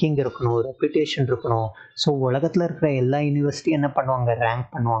ரேங்கிங் இருக்கணும், ஒரு ரெப்யூட்டேஷன் இருக்கணும். ஸோ உலகத்தில் இருக்கிற எல்லா யூனிவர்சிட்டியும் என்ன பண்ணுவாங்க, ரேங்க்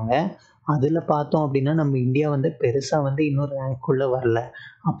பண்ணுவாங்க. அதில் பார்த்தோம் அப்படின்னா நம்ம இந்தியா வந்து பெருசாக வந்து இன்னொரு ரேங்க்குள்ளே வரல.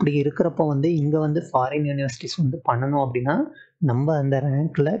 அப்படி இருக்கிறப்போ வந்து இங்கே வந்து ஃபாரின் யூனிவர்சிட்டிஸ் வந்து பண்ணணும் அப்படின்னா நம்ம அந்த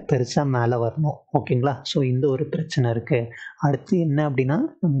ரேங்க்கில் பெருசாக மேலே வரணும். ஓகேங்களா? ஸோ இந்த ஒரு பிரச்சனை இருக்குது. அடுத்து என்ன அப்படின்னா,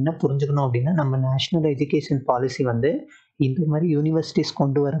 நம்ம என்ன புரிஞ்சுக்கணும் அப்படின்னா, நம்ம நேஷ்னல் எஜுகேஷன் பாலிசி வந்து இந்த மாதிரி யூனிவர்சிட்டிஸ்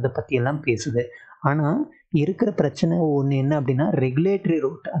கொண்டு வரதை பற்றியெல்லாம் பேசுது. ஆனால் இருக்கிற பிரச்சனை ஒன்று என்ன அப்படின்னா, ரெகுலேட்டரி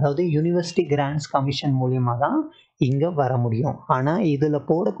ரூட், அதாவது யூனிவர்சிட்டி கிராண்ட்ஸ் கமிஷன் மூலியமாக தான் இங்கே வர முடியும். ஆனால் இதில்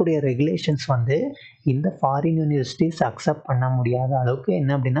போடக்கூடிய ரெகுலேஷன்ஸ் வந்து இந்த ஃபாரின் யூனிவர்சிட்டிஸ் அக்செப்ட் பண்ண முடியாத அளவுக்கு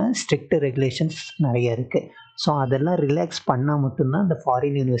என்ன அப்படின்னா ஸ்ட்ரிக்ட் ரெகுலேஷன்ஸ் நிறைய இருக்குது. ஸோ அதெல்லாம் ரிலாக்ஸ் பண்ணால் மட்டும்தான் இந்த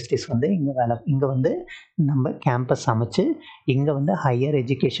ஃபாரின் யூனிவர்சிட்டிஸ் வந்து இங்கே வந்து நம்ம கேம்பஸ் அமைச்சு இங்கே வந்து ஹையர்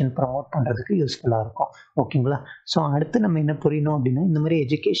எஜுகேஷன் ப்ரமோட் பண்ணுறதுக்கு யூஸ்ஃபுல்லாக இருக்கும். ஓகேங்களா? ஸோ அடுத்து நம்ம என்ன புரியணும் அப்படின்னா, இந்த மாதிரி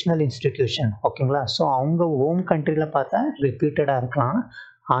எஜுகேஷ்னல் இன்ஸ்டிடியூஷன், ஓகேங்களா? ஸோ அவங்க ஹோம் கண்ட்ரியில் பார்த்தா ரெப்யூட்டடாக இருக்கலாம்.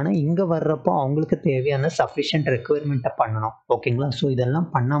 ஆனால் இங்கே வர்றப்போ அவங்களுக்கு தேவையான சஃபிஷியன்ட் ரெக்குயர்மெண்ட்டை பண்ணணும். ஓகேங்களா? ஸோ இதெல்லாம்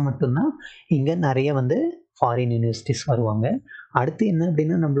பண்ணால் மட்டும்தான் இங்கே நிறைய வந்து ஃபாரின் யூனிவர்சிட்டிஸ் வருவாங்க. அடுத்து என்ன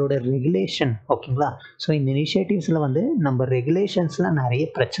அப்படின்னா நம்மளோட ரெகுலேஷன். ஓகேங்களா? ஸோ இந்த இனிஷியேட்டிவ்ஸில் வந்து நம்ம ரெகுலேஷன்ஸில் நிறைய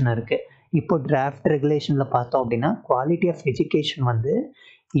பிரச்சனை இருக்குது. இப்போ டிராஃப்ட் ரெகுலேஷனில் பார்த்தோம் அப்படின்னா குவாலிட்டி ஆஃப் எஜுகேஷன் வந்து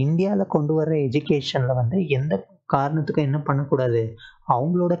இந்தியாவில் கொண்டு வர எஜுகேஷனில் வந்து எந்த காரணத்துக்கும் என்ன பண்ணக்கூடாது,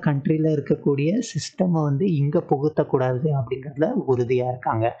 அவங்களோட கண்ட்ரியில் இருக்கக்கூடிய சிஸ்டமை வந்து இங்கே புகுத்தக்கூடாது அப்படிங்கிறதுல உறுதியாக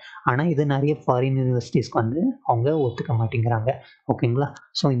இருக்காங்க. ஆனால் இது நிறைய ஃபாரின் யூனிவர்சிட்டிஸ்க்கு வந்து அவங்க ஒத்துக்க மாட்டேங்கிறாங்க. ஓகேங்களா?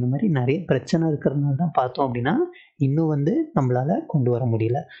 ஸோ இந்த மாதிரி நிறைய பிரச்சனை இருக்கிறதுனால தான் பார்த்தோம் அப்படின்னா இன்னும் வந்து நம்மளால் கொண்டு வர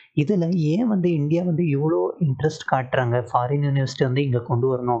முடியல. இதில் ஏன் வந்து இந்தியா வந்து இவ்வளோ இன்ட்ரெஸ்ட் காட்டுறாங்க ஃபாரின் யூனிவர்சிட்டி வந்து இங்கே கொண்டு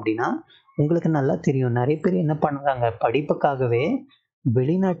வரணும் அப்படின்னா, உங்களுக்கு நல்லா தெரியும் நிறைய பேர் என்ன பண்ணுறாங்க, படிப்புக்காகவே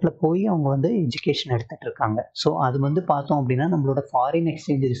வெளிநாட்டில் போய் அவங்க வந்து எஜுகேஷன் எடுத்துகிட்டு இருக்காங்க. ஸோ அது வந்து பார்த்தோம் அப்படின்னா நம்மளோட ஃபாரின்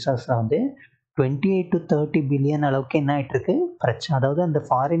எக்ஸ்சேஞ்ச் ரிசர்வ்ஸில் வந்து 28 to 30 பில்லியன் அளவுக்கு என்ன ஆகிட்டுருக்கு பிரச்சனை. அதாவது அந்த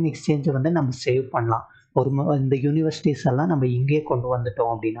ஃபாரின் எக்ஸ்சேஞ்சை வந்து நம்ம சேவ் பண்ணலாம். இந்த யூனிவர்சிட்டிஸ் எல்லாம் நம்ம இங்கேயே கொண்டு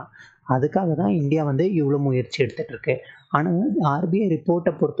வந்துட்டோம் அப்படின்னா. அதுக்காக தான் இந்தியா வந்து இவ்வளோ முயற்சி எடுத்துகிட்டு இருக்கு. ஆனால் ஆர்பிஐ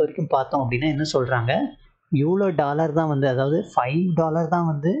ரிப்போர்ட்டை பொறுத்த வரைக்கும் பார்த்தோம் அப்படின்னா என்ன சொல்கிறாங்க, இவ்வளோ டாலர் தான் வந்து, அதாவது $5 தான்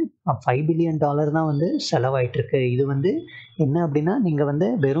வந்து $5 பில்லியன் தான் வந்து செலவாயிட்டிருக்கு. இது வந்து என்ன அப்படின்னா நீங்கள் வந்து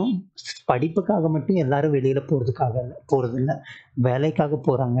வெறும் படிப்புக்காக மட்டும் எல்லாரும் வெளியில் போகிறதில்ல, வேலைக்காக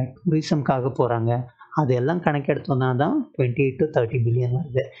போகிறாங்க, டூரிசம்காக போகிறாங்க. அதெல்லாம் கணக்கெடுத்தோம்னா தான் 28 to 30 பில்லியன்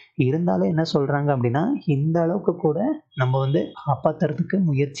வருது. இருந்தாலும் என்ன சொல்கிறாங்க அப்படின்னா இந்த அளவுக்கு கூட நம்ம வந்து காப்பாற்றுறதுக்கு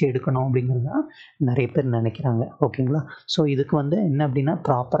முயற்சி எடுக்கணும் அப்படிங்கிறது தான் நிறைய பேர் நினைக்கிறாங்க. ஓகேங்களா? ஸோ இதுக்கு வந்து என்ன அப்படின்னா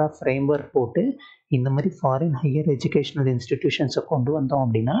ப்ராப்பராக ஃப்ரேம் ஒர்க் போட்டு இந்த மாதிரி ஃபாரின் ஹையர் எஜுகேஷனல் இன்ஸ்டிடியூஷன்ஸை கொண்டு வந்தோம்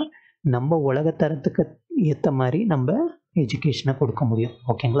அப்படின்னா நம்ம உலகத்தரத்துக்கு ஏற்ற மாதிரி நம்ம எஜுகேஷனை கொடுக்க முடியும்.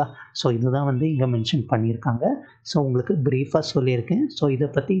 ஓகேங்களா? ஸோ இதுதான் வந்து இங்கே மென்ஷன் பண்ணியிருக்காங்க. ஸோ உங்களுக்கு ப்ரீஃபாக சொல்லியிருக்கேன். ஸோ இதை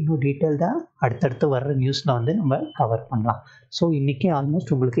பற்றி இன்னும் டீட்டெயில்டாக அடுத்தடுத்து வர்ற நியூஸில் வந்து நம்ம கவர் பண்ணலாம். ஸோ இன்றைக்கி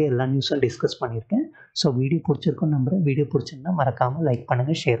ஆல்மோஸ்ட் உங்களுக்கு எல்லா நியூஸும் டிஸ்கஸ் பண்ணியிருக்கேன். ஸோ வீடியோ பிடிச்சிருக்குன்னு நம்புகிறேன். வீடியோ பிடிச்சிருந்தா மறக்காமல் லைக்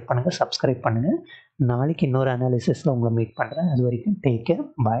பண்ணுங்கள், ஷேர் பண்ணுங்கள், சப்ஸ்கிரைப் பண்ணுங்கள். நாளைக்கு இன்னொரு அனாலிசிஸில் உங்களை மீட் பண்ணுறேன். அது வரைக்கும் டேக் கேர்,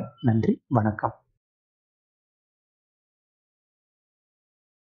 பாய், நன்றி, வணக்கம்.